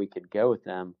routes that we could go with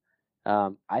them.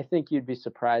 I think you'd be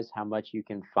surprised how much you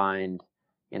can find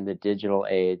in the digital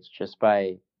age just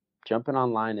by jumping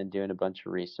online and doing a bunch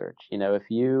of research. If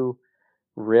you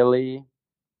really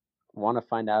want to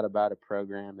find out about a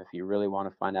program, if you really want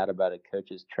to find out about a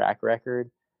coach's track record,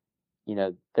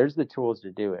 there's the tools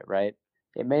to do it, right?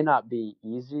 It may not be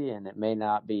easy and it may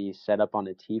not be set up on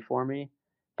a tee for me,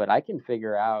 but I can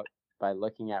figure out by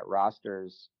looking at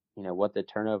rosters, what the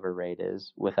turnover rate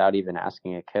is without even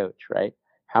asking a coach, right?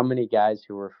 How many guys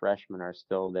who were freshmen are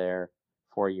still there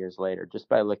 4 years later just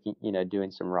by looking,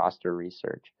 doing some roster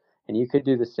research. And you could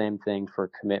do the same thing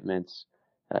for commitments,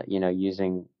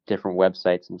 using different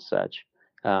websites and such.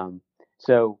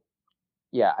 So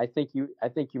yeah, I think you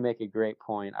make a great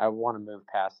point. I want to move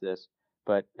past this,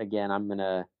 but again, I'm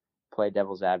gonna play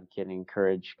devil's advocate and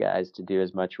encourage guys to do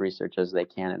as much research as they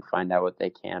can and find out what they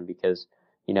can because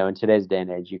in today's day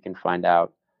and age, you can find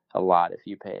out a lot if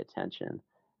you pay attention.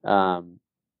 Um,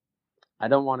 I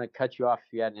don't want to cut you off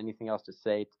if you had anything else to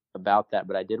say about that,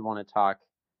 but I did want to talk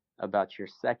about your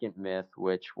second myth,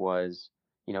 which was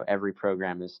every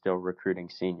program is still recruiting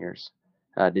seniors.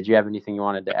 Did you have anything you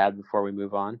wanted to add before we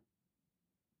move on?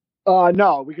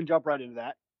 No, we can jump right into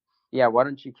that. Yeah, why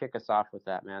don't you kick us off with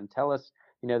that, man? Tell us,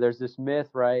 there's this myth,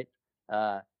 right?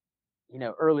 Uh,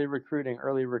 early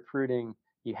recruiting,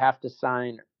 you have to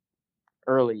sign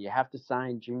early, you have to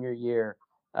sign junior year.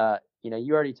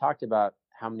 You already talked about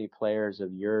how many players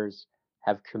of yours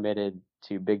have committed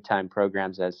to big time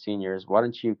programs as seniors. Why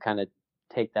don't you kind of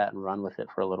take that and run with it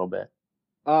for a little bit?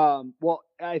 Well,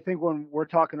 I think when we're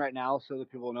talking right now, so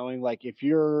that people knowing, like if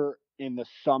you're in the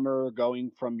summer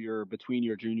going from between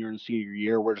your junior and senior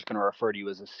year, we're just going to refer to you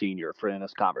as a senior for in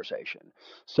this conversation.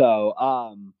 So,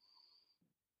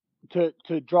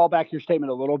 to draw back your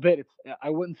statement a little bit,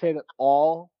 I wouldn't say that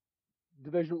all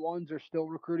Division Ones are still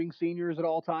recruiting seniors at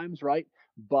all times, right?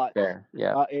 But Fair,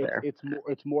 yeah, fair.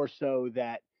 it's more so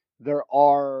that there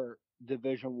are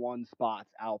Division One spots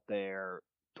out there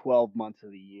 12 months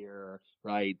of the year,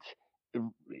 right?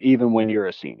 Even when you're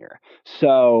a senior.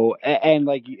 So and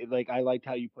like I liked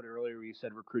how you put it earlier where you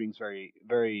said recruiting's very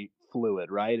very fluid,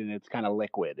 right? And it's kind of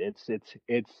liquid.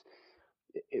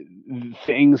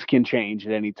 Things can change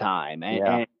at any time.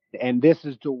 Yeah, And this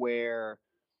is to where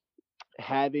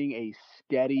having a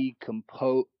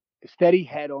steady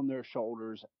head on their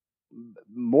shoulders,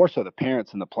 more so the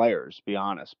parents and the players, be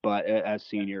honest, but as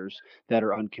seniors that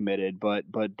are uncommitted, but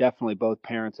definitely both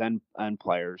parents and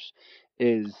players,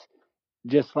 is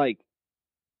just like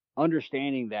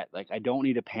understanding that like I don't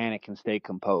need to panic and stay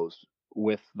composed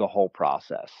with the whole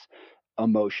process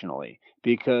emotionally,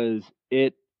 because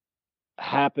it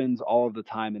happens all of the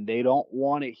time and they don't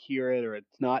want to hear it, or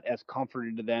it's not as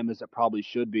comforting to them as it probably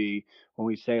should be when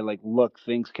we say like, look,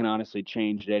 things can honestly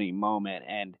change at any moment.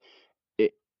 And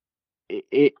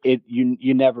it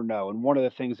you never know. And one of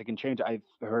the things that can change, I've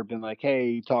heard been like,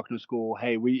 hey, talking to school,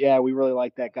 hey, we really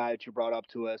like that guy that you brought up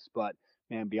to us, but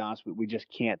man, be honest, we just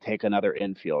can't take another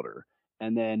infielder.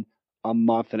 And then a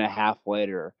month and a half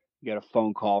later, you get a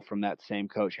phone call from that same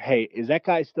coach, hey, is that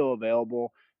guy still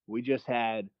available? We just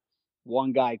had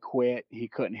one guy quit. He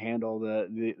couldn't handle the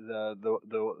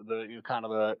kind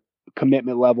of the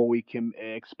commitment level we can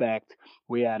expect.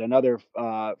 We had another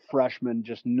freshman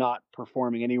just not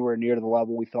performing anywhere near to the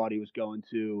level we thought he was going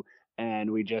to,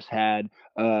 and we just had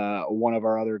one of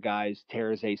our other guys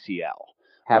tear his ACL.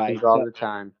 happens Right, all so the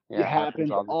time. it Yeah, happens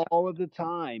happens all the time. all of the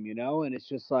time, and it's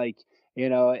just like,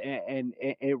 and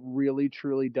it really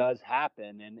truly does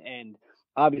happen, and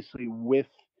obviously with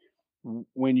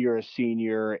when you're a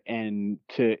senior, and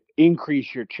to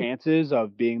increase your chances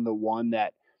of being the one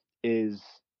that is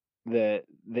the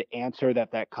answer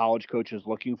that college coach is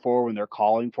looking for when they're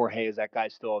calling for, hey, is that guy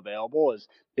still available,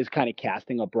 is kind of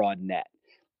casting a broad net.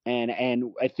 And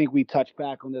I think we touched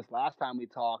back on this last time we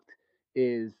talked,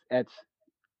 is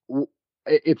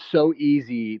it's so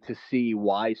easy to see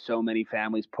why so many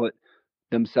families put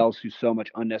themselves through so much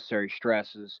unnecessary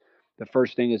stress. Is the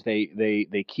first thing is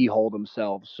they keyhole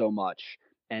themselves so much,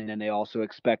 And then they also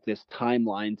expect this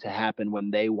timeline to happen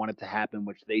when they want it to happen,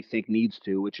 which they think needs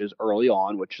to, which is early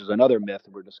on, which is another myth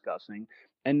we're discussing.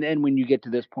 And then when you get to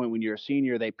this point, when you're a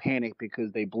senior, they panic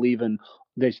because they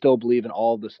still believe in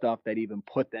all the stuff that even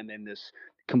put them in this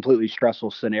completely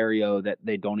stressful scenario that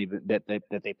they don't even that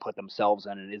they put themselves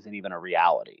in and isn't even a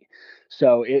reality.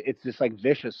 So it's this like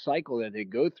vicious cycle that they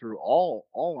go through all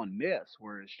on myths,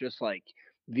 where it's just like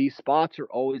these spots are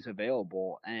always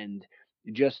available, and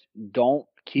just don't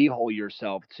keyhole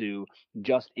yourself to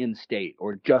just in state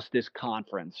or just this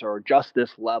conference or just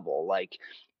this level. Like,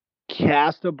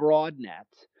 cast a broad net,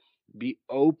 be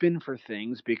open for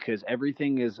things, because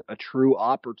everything is a true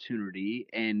opportunity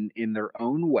and in their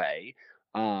own way.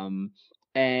 Um,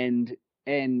 and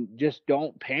just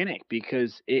don't panic,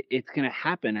 because it's going to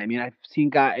happen. I mean, I've seen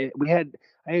guys. We had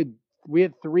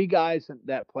three guys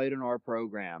that played in our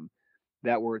program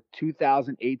that were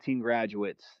 2018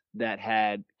 graduates that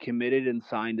had committed and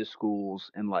signed to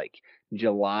schools in like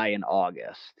July and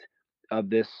August of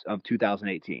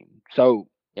 2018. So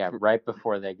Yeah, right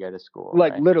before they go to school,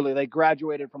 like right? literally, they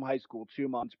graduated from high school 2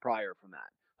 months prior from that.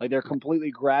 Like, they're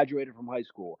completely graduated from high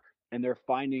school, and they're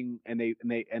finding and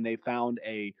they found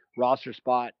a roster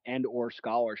spot and or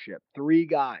scholarship. Three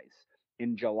guys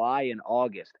in July and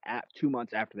August at 2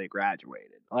 months after they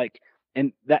graduated. Like,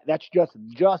 and that's just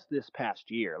this past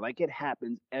year. Like, it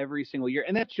happens every single year,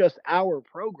 and that's just our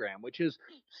program, which is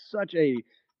such a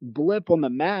blip on the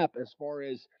map as far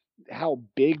as how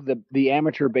big the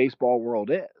amateur baseball world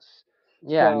is.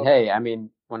 Yeah, and So hey, I mean,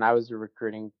 when I was a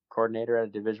recruiting coordinator at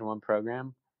a Division One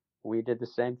program, we did the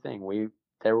same thing.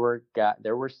 There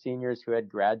were seniors who had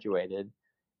graduated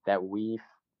that we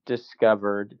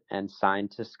discovered and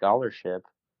signed to scholarship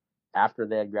after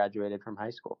they had graduated from high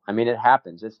school. I mean, it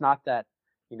happens. It's not that,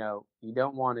 you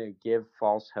don't want to give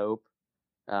false hope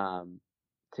um,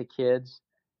 to kids,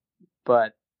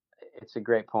 but it's a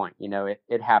great point.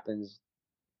 It happens.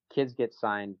 Kids get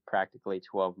signed practically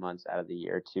 12 months out of the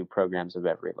year to programs of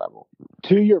every level.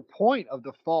 to your point of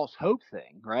the false hope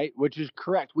thing, right? Which is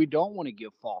correct. We don't want to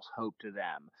give false hope to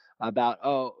them about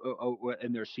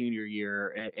in their senior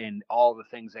year, and all the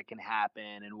things that can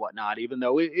happen and whatnot. Even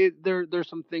though there's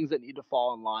some things that need to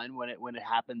fall in line when it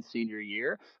happens senior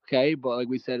year. Okay, but like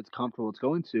we said, it's comfortable. It's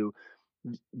going to.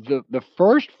 The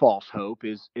first false hope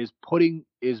is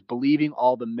believing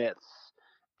all the myths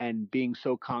and being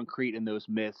so concrete in those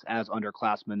myths as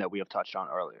underclassmen that we have touched on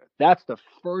earlier. That's the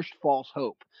first false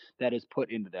hope that is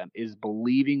put into them, is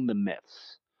believing the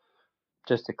myths.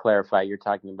 Just to clarify, you're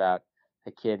talking about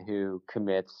a kid who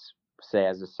commits, say,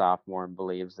 as a sophomore and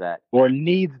believes that, Or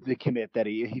needs to commit, that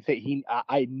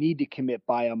I need to commit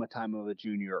by I'm a time of a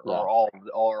junior, yeah,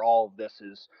 or all of this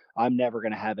is, I'm never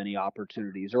going to have any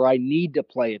opportunities, or I need to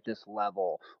play at this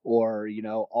level, or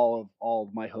all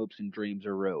of my hopes and dreams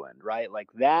are ruined, right? Like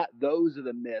that. Those are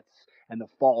the myths and the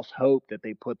false hope that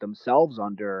they put themselves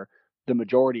under, the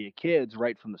majority of kids,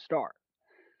 right from the start.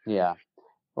 yeah.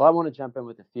 Well, I want to jump in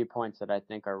with a few points that I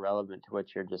think are relevant to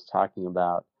what you're just talking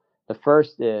about. The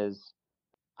first is,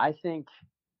 I think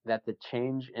that the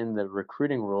change in the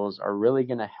recruiting rules are really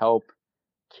going to help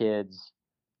kids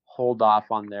hold off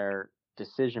on their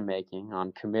decision making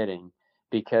on committing,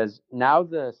 because now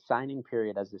the signing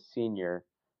period as a senior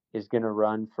is going to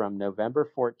run from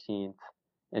November 14th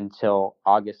until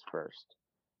August 1st,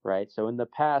 right? So in the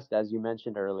past, as you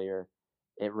mentioned earlier,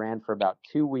 it ran for about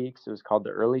 2 weeks. It was called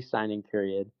the early signing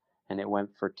period, and it went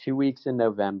for 2 weeks in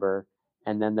November.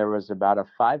 And then there was about a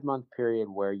 5-month period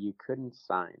where you couldn't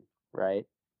sign, right?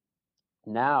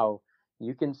 Now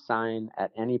you can sign at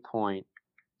any point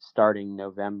starting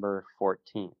November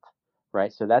 14th,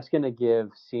 right? So that's going to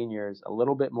give seniors a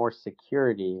little bit more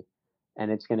security, and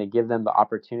it's going to give them the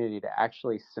opportunity to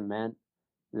actually cement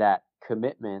that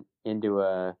commitment into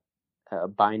a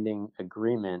binding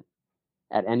agreement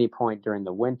at any point during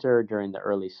the winter, during the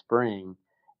early spring.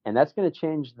 And that's going to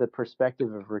change the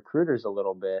perspective of recruiters a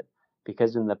little bit,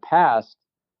 because in the past,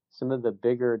 some of the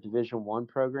bigger Division One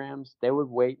programs, they would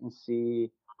wait and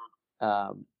see.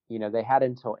 They had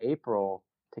until April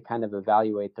to kind of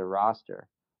evaluate their roster.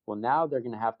 Well, now they're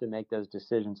going to have to make those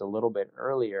decisions a little bit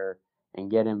earlier and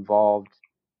get involved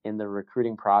in the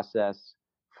recruiting process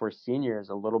for seniors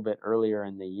a little bit earlier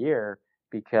in the year,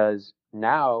 because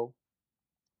now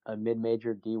a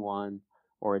mid-major D1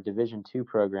 or a Division two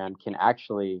program can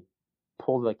actually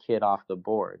pull the kid off the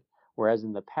board. Whereas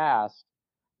in the past,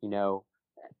 you know,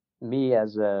 me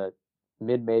as a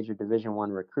mid-major Division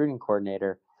one recruiting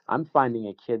coordinator, I'm finding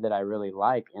a kid that I really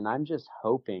like, and I'm just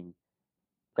hoping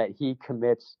that he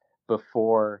commits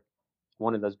before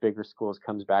one of those bigger schools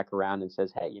comes back around and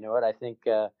says, hey, you know what, I think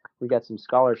we got some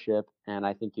scholarship and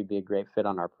I think you'd be a great fit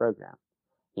on our program.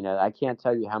 I can't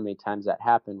tell you how many times that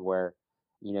happened where,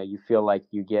 you feel like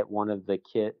you get one of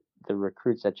the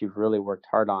recruits that you've really worked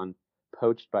hard on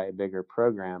poached by a bigger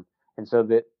program. And so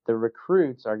the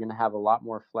recruits are going to have a lot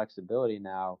more flexibility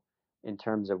now in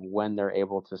terms of when they're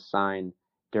able to sign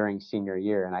during senior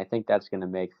year. And I think that's going to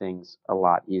make things a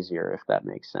lot easier, if that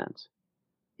makes sense.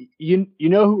 You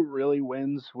know who really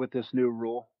wins with this new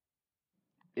rule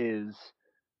is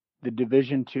the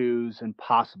Division twos and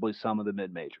possibly some of the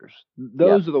mid majors. Yep.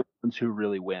 Those are the ones who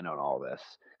really win on all this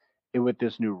with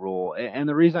this new rule. And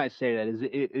the reason I say that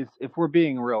is if we're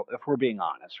being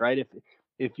honest, right?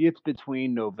 If it's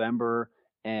between November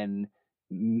and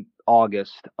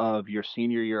August of your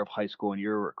senior year of high school and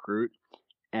you're a recruit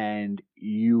and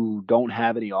you don't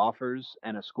have any offers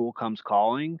and a school comes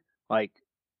calling, like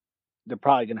they're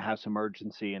probably going to have some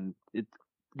urgency and it's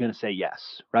going to say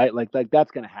yes, right? Like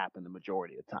that's going to happen the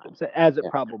majority of times, as it Yeah.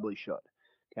 probably should.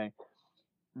 Okay.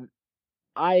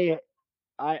 I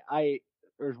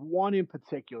there's one in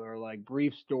particular, like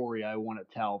brief story I want to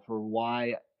tell for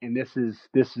why, and this is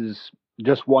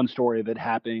just one story of it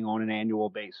happening on an annual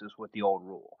basis with the old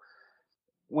rule.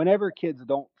 Whenever kids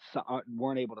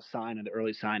weren't able to sign in the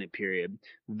early signing period,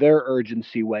 their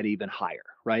urgency went even higher,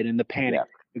 right? And the panic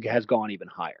has gone even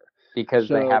higher because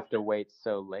they have to wait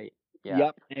so late. Yeah.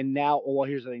 Yep. And now, well,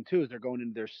 here's the thing too: is they're going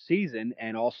into their season,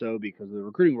 and also because of the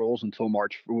recruiting rules until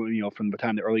March. From the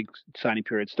time the early signing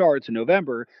period starts in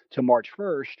November to March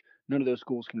 1st, none of those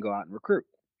schools can go out and recruit.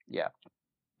 Yeah.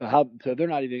 So they're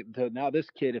not even. So now this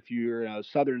kid, if you're in a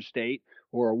southern state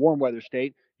or a warm weather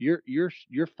state, your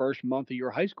first month of your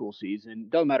high school season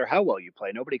doesn't matter how well you play.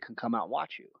 Nobody can come out and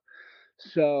watch you.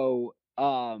 So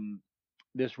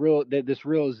this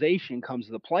realization comes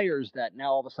to the players that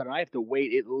now all of a sudden I have to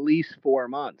wait at least 4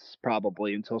 months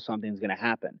probably until something's going to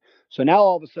happen. So now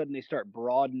all of a sudden they start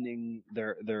broadening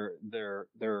their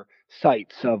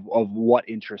sights of what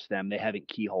interests them. They haven't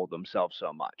keyholed themselves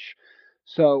so much.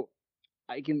 So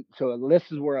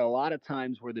this is where a lot of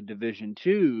times where the Division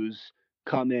twos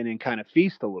come in and kind of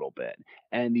feast a little bit.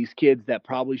 And these kids that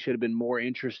probably should have been more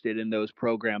interested in those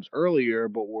programs earlier,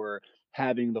 but were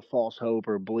having the false hope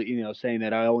or saying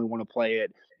that I only want to play at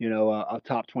a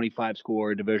top 25 school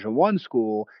or a Division one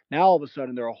school. Now all of a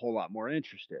sudden they're a whole lot more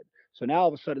interested. So now all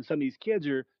of a sudden some of these kids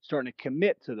are starting to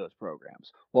commit to those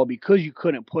programs. Well, because you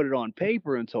couldn't put it on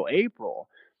paper until April,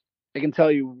 I can tell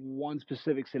you one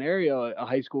specific scenario. A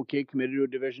high school kid committed to a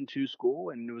Division two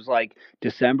school, and it was like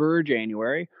December or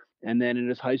January. And then in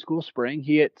his high school spring,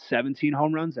 he hit 17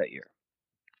 home runs that year.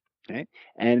 Okay,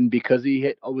 and because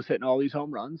he was hitting all these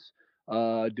home runs,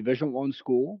 Division one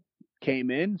school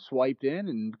came in, swiped in,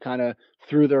 and kind of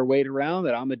threw their weight around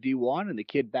that I'm a D1, and the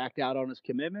kid backed out on his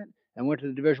commitment and went to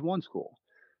the Division one school.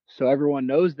 So everyone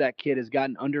knows that kid has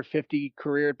gotten under 50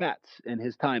 career at bats in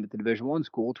his time at the Division one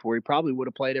school, to where he probably would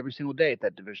have played every single day at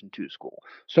that Division two school.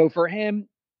 So for him,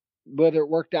 whether it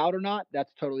worked out or not,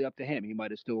 that's totally up to him. He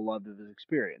might have still loved his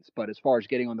experience, but as far as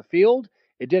getting on the field,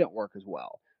 it didn't work as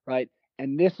well, right?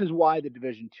 And this is why the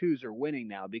Division twos are winning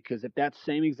now, because if that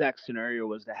same exact scenario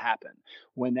was to happen,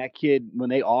 when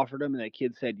they offered him and that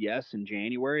kid said yes in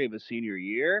January of his senior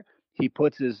year, he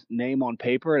puts his name on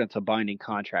paper and it's a binding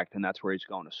contract, and that's where he's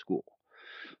going to school.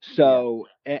 So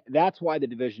that's why the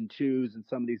Division twos and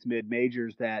some of these mid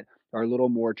majors that are a little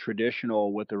more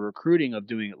traditional with the recruiting of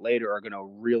doing it later are going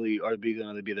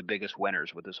to be the biggest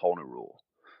winners with this whole new rule.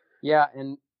 Yeah,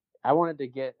 and I wanted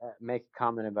to make a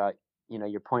comment about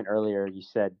your point earlier. You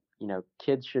said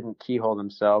kids shouldn't keyhole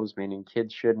themselves, meaning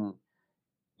kids shouldn't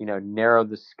narrow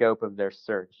the scope of their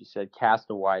search. You said cast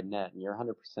a wide net, and you're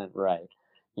 100% right.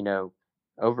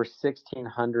 Over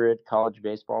 1,600 college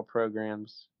baseball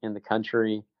programs in the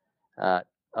country.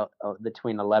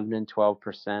 Between 11 and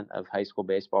 12% of high school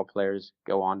baseball players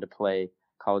go on to play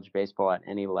college baseball at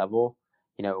any level.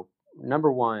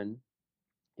 Number one,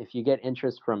 if you get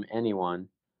interest from anyone,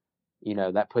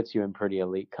 that puts you in pretty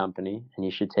elite company, and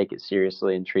you should take it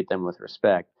seriously and treat them with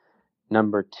respect.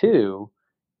 Number two,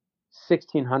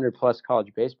 1,600 plus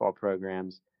college baseball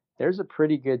programs, there's a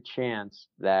pretty good chance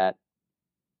that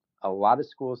a lot of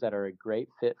schools that are a great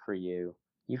fit for you,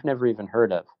 you've never even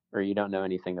heard of or you don't know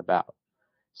anything about.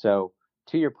 So,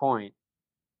 to your point,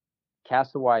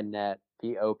 cast a wide net,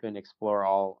 be open, explore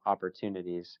all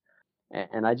opportunities.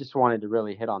 And I just wanted to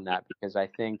really hit on that because I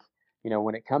think,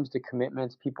 when it comes to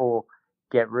commitments, people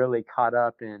get really caught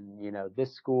up in,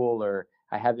 this school, or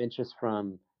I have interest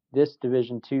from this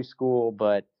Division two school,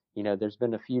 but, there's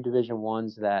been a few Division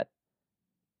ones that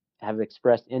have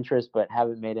expressed interest but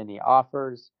haven't made any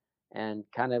offers, and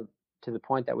kind of to the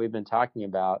point that we've been talking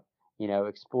about,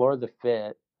 explore the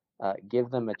fit, give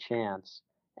them a chance,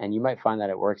 and you might find that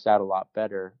it works out a lot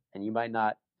better. And you might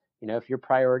not, if your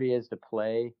priority is to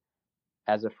play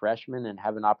as a freshman and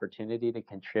have an opportunity to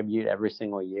contribute every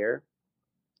single year,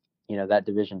 that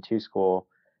Division II school,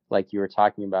 like you were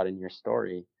talking about in your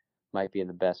story, might be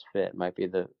the best fit, might be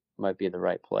the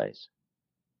right place.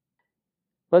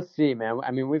 Let's see, man.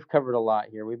 I mean, we've covered a lot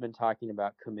here. We've been talking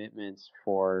about commitments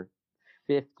for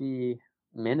 50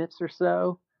 minutes or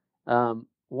so.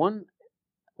 One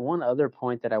other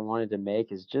point that I wanted to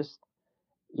make is just,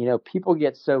 people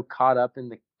get so caught up in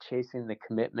the chasing the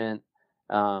commitment.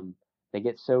 They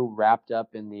get so wrapped up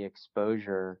in the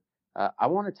exposure. I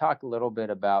want to talk a little bit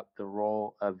about the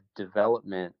role of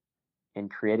development in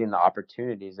creating the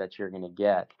opportunities that you're going to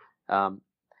get.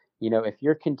 If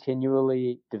you're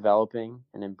continually developing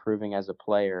and improving as a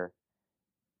player,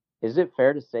 is it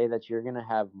fair to say that you're going to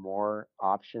have more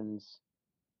options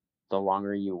the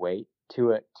longer you wait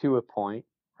to a point,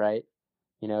 right?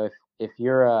 If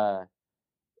you're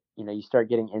you start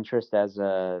getting interest as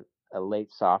a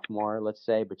late sophomore, let's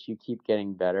say, but you keep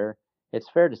getting better, it's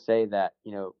fair to say that,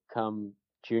 come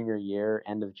junior year,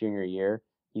 end of junior year,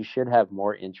 you should have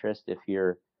more interest if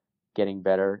you're getting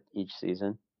better each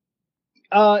season.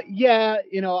 Yeah,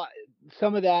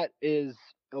 some of that is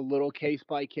a little case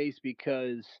by case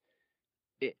because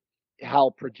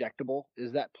how projectable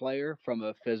is that player from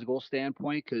a physical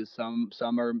standpoint? Because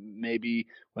some are maybe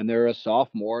when they're a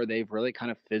sophomore, they've really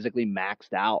kind of physically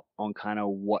maxed out on kind of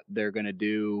what they're going to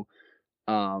do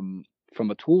from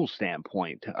a tool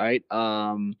standpoint, right?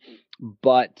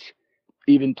 But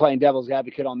even playing devil's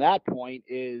advocate on that point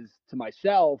is to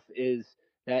myself is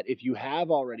that if you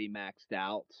have already maxed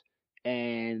out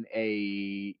and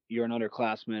you're an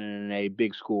underclassman and a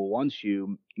big school wants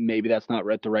you, maybe that's not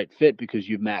the right fit because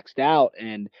you've maxed out,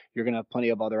 and you're going to have plenty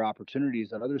of other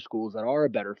opportunities at other schools that are a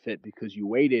better fit because you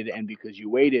waited, and because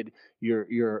you waited,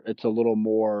 it's a little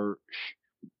more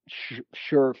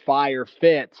surefire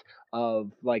fit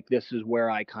of like, this is where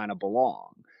I kind of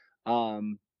belong.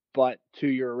 But to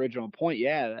your original point,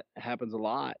 yeah, that happens a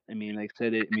lot. I mean, like I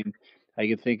said, I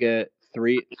can think of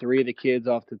three of the kids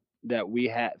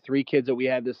three kids that we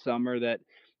had this summer that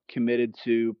committed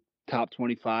to top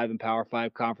 25 and Power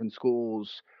 5 conference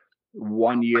schools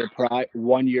 1 year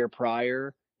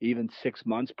prior, even 6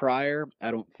 months prior.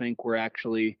 I don't think we're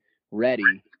actually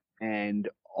ready. And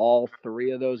all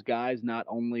three of those guys, not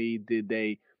only did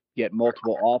they get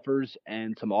multiple offers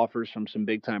and some offers from some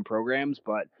big time programs,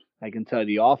 but I can tell you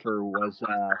the offer was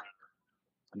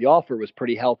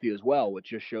pretty healthy as well, which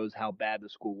just shows how bad the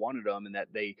school wanted them, and that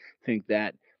they think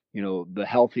that, the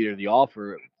healthier the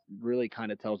offer really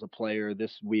kind of tells a player,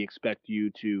 we expect you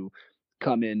to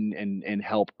come in and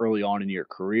help early on in your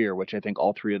career, which I think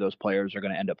all three of those players are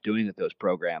going to end up doing at those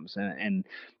programs. And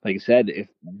like I said, if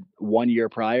 1 year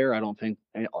prior, I don't think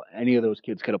any of those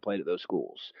kids could have played at those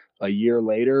schools. A year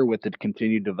later, with the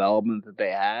continued development that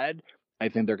they had, I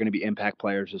think they're going to be impact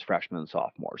players as freshmen and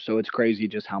sophomores. So it's crazy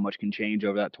just how much can change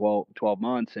over that 12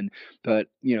 months. But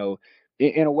in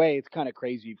a way, it's kind of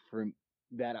crazy for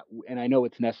that. And I know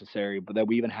it's necessary, but that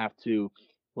we even have to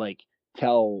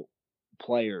tell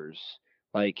players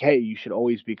hey, you should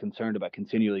always be concerned about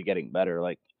continually getting better.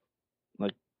 Like,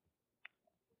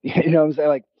 you know what I'm saying?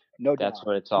 Like, no doubt. That's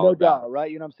what it's all about.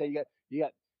 Right? You know what I'm saying?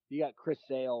 You got Chris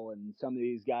Sale and some of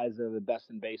these guys that are the best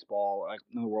in baseball, like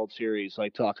in the World Series,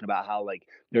 talking about how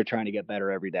they're trying to get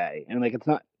better every day. And it's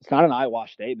not an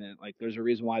eyewash statement. There's a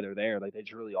reason why they're there. They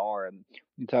just really are. And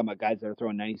you're talking about guys that are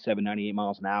throwing 97, 98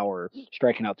 miles an hour,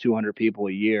 striking out 200 people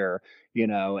a year,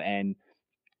 and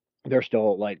they're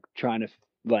still trying to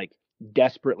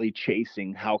desperately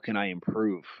chasing how can I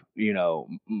improve,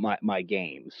 my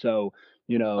game. So,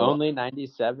 only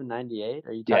 97, 98?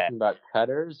 Are you talking about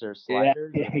cutters or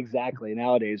sliders? Yeah, exactly.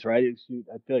 Nowadays, right?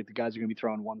 I feel like the guys are going to be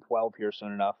throwing 112 here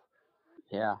soon enough.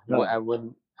 Yeah, no. I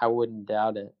wouldn't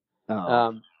doubt it.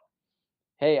 Oh.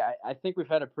 Hey, I think we've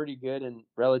had a pretty good and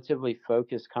relatively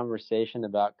focused conversation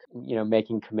about,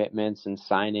 making commitments and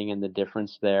signing and the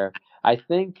difference there. I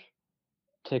think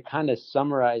to kind of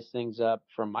summarize things up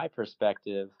from my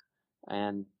perspective,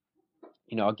 and,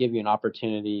 I'll give you an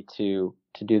opportunity to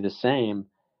do the same,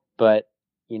 but,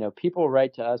 people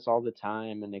write to us all the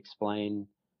time and explain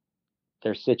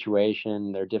their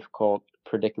situation, their difficult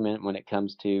predicament when it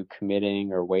comes to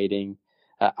committing or waiting.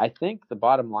 I think the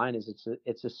bottom line is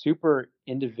it's a super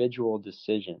individual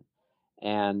decision,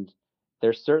 and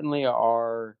there certainly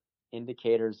are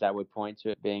indicators that would point to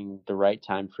it being the right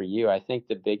time for you. I think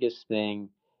the biggest thing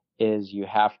is you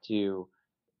have to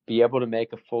be able to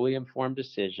make a fully informed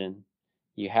decision.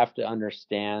 You have to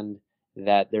understand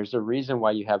that there's a reason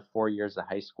why you have 4 years of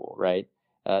high school, right?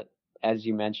 As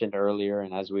you mentioned earlier,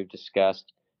 and as we've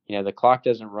discussed, the clock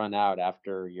doesn't run out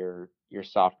after your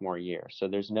sophomore year. So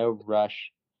there's no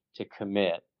rush to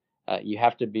commit. You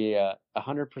have to be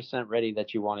 100% ready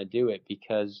that you want to do it,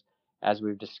 because as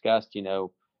we've discussed,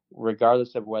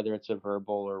 regardless of whether it's a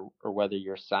verbal or whether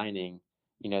you're signing,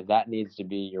 that needs to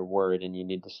be your word, and you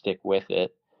need to stick with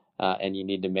it. And you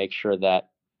need to make sure that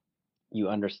you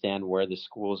understand where the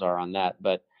schools are on that.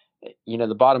 But,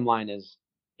 the bottom line is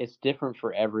it's different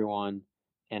for everyone.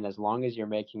 And as long as you're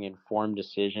making informed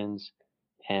decisions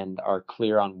and are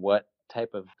clear on what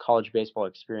type of college baseball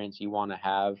experience you want to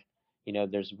have,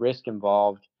 there's risk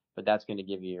involved, but that's going to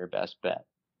give you your best bet.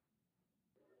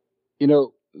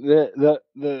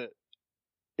 The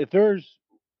if there's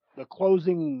the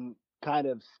closing kind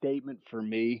of statement for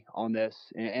me on this,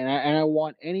 and I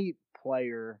want any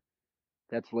player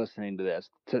that's listening to this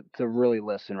to really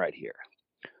listen right here.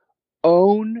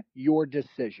 Own your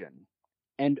decision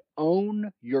and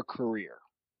own your career.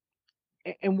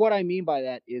 And what I mean by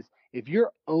that is, if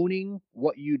you're owning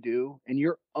what you do and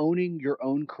you're owning your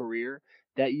own career,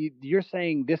 that you're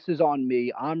saying, this is on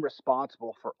me, I'm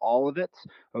responsible for all of it.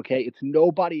 Okay, it's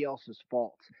nobody else's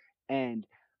fault. And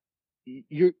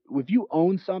if you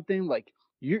own something, like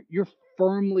you're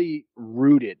firmly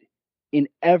rooted in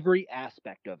every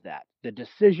aspect of that, the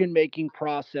decision-making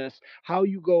process, how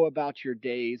you go about your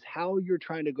days, how you're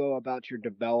trying to go about your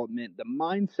development, the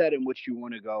mindset in which you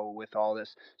want to go with all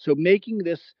this. So making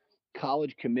this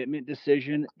college commitment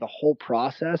decision, the whole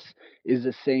process is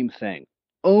the same thing.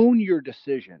 Own your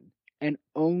decision and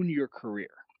own your career.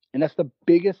 And that's the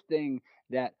biggest thing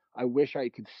that I wish I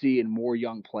could see in more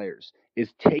young players,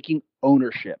 is taking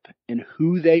ownership in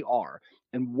who they are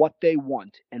and what they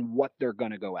want and what they're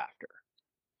going to go after.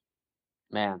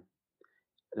 Man,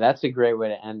 that's a great way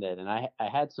to end it. And I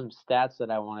had some stats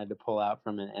that I wanted to pull out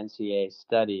from an NCAA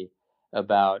study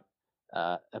about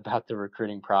the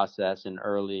recruiting process and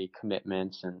early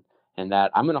commitments, and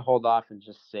that I'm going to hold off and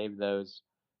just save those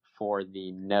for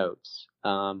the notes.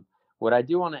 What I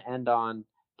do want to end on,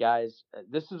 guys,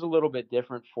 this is a little bit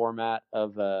different format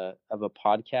of a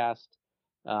podcast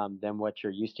than what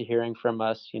you're used to hearing from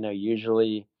us.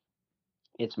 Usually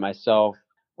it's myself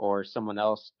or someone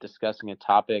else discussing a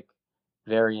topic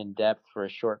very in depth for a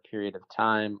short period of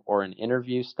time, or an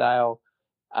interview style.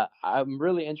 I'm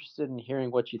really interested in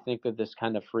hearing what you think of this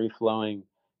kind of free-flowing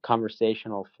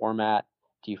conversational format.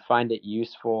 Do you find it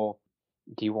useful?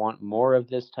 Do you want more of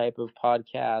this type of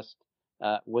podcast?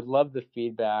 Would love the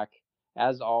feedback.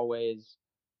 As always,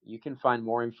 you can find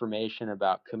more information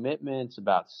about commitments,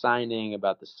 about signing,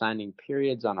 about the signing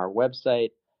periods on our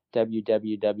website,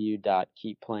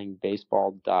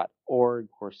 www.keepplayingbaseball.org.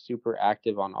 We're super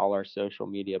active on all our social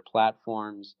media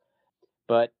platforms.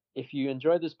 But if you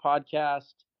enjoy this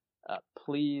podcast,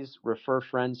 please refer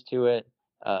friends to it.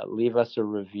 Leave us a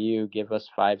review, give us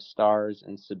 5 stars,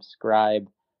 and subscribe.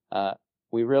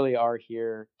 We really are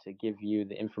here to give you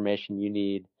the information you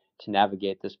need to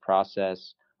navigate this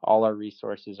process. All our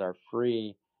resources are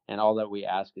free, and all that we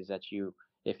ask is that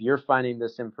if you're finding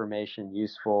this information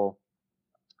useful,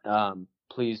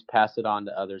 please pass it on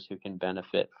to others who can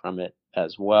benefit from it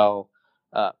as well.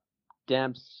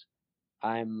 Demps,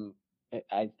 I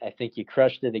think you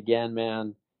crushed it again,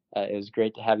 man. It was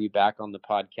great to have you back on the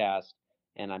podcast,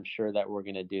 and I'm sure that we're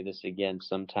going to do this again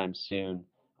sometime soon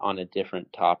on a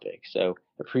different topic. So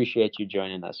appreciate you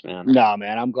joining us, man. No,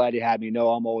 man, I'm glad you had me.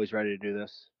 No, I'm always ready to do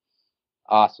this.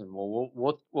 Awesome. Well,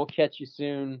 we'll catch you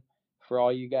soon. For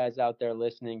all you guys out there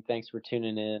listening, thanks for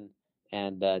tuning in,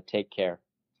 and take care.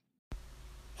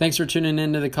 Thanks for tuning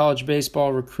in to the College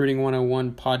Baseball Recruiting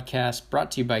 101 podcast,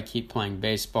 brought to you by Keep Playing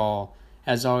Baseball.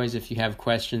 As always, if you have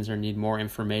questions or need more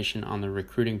information on the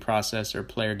recruiting process or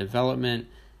player development,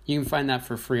 you can find that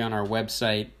for free on our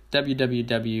website,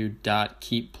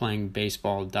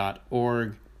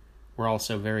 www.keepplayingbaseball.org. We're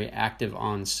also very active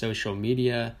on social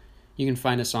media. You can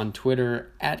find us on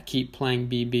Twitter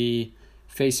 @KeepPlayingBB,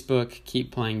 Facebook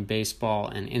Keep Playing Baseball,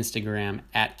 and Instagram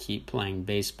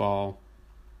 @KeepPlayingBaseball.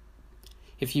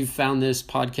 If you've found this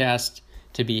podcast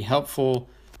to be helpful,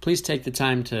 please take the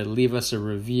time to leave us a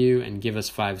review and give us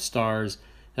 5 stars.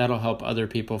 That'll help other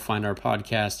people find our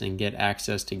podcast and get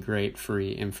access to great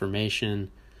free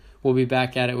information. We'll be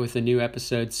back at it with a new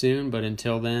episode soon, but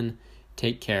until then,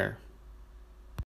 take care.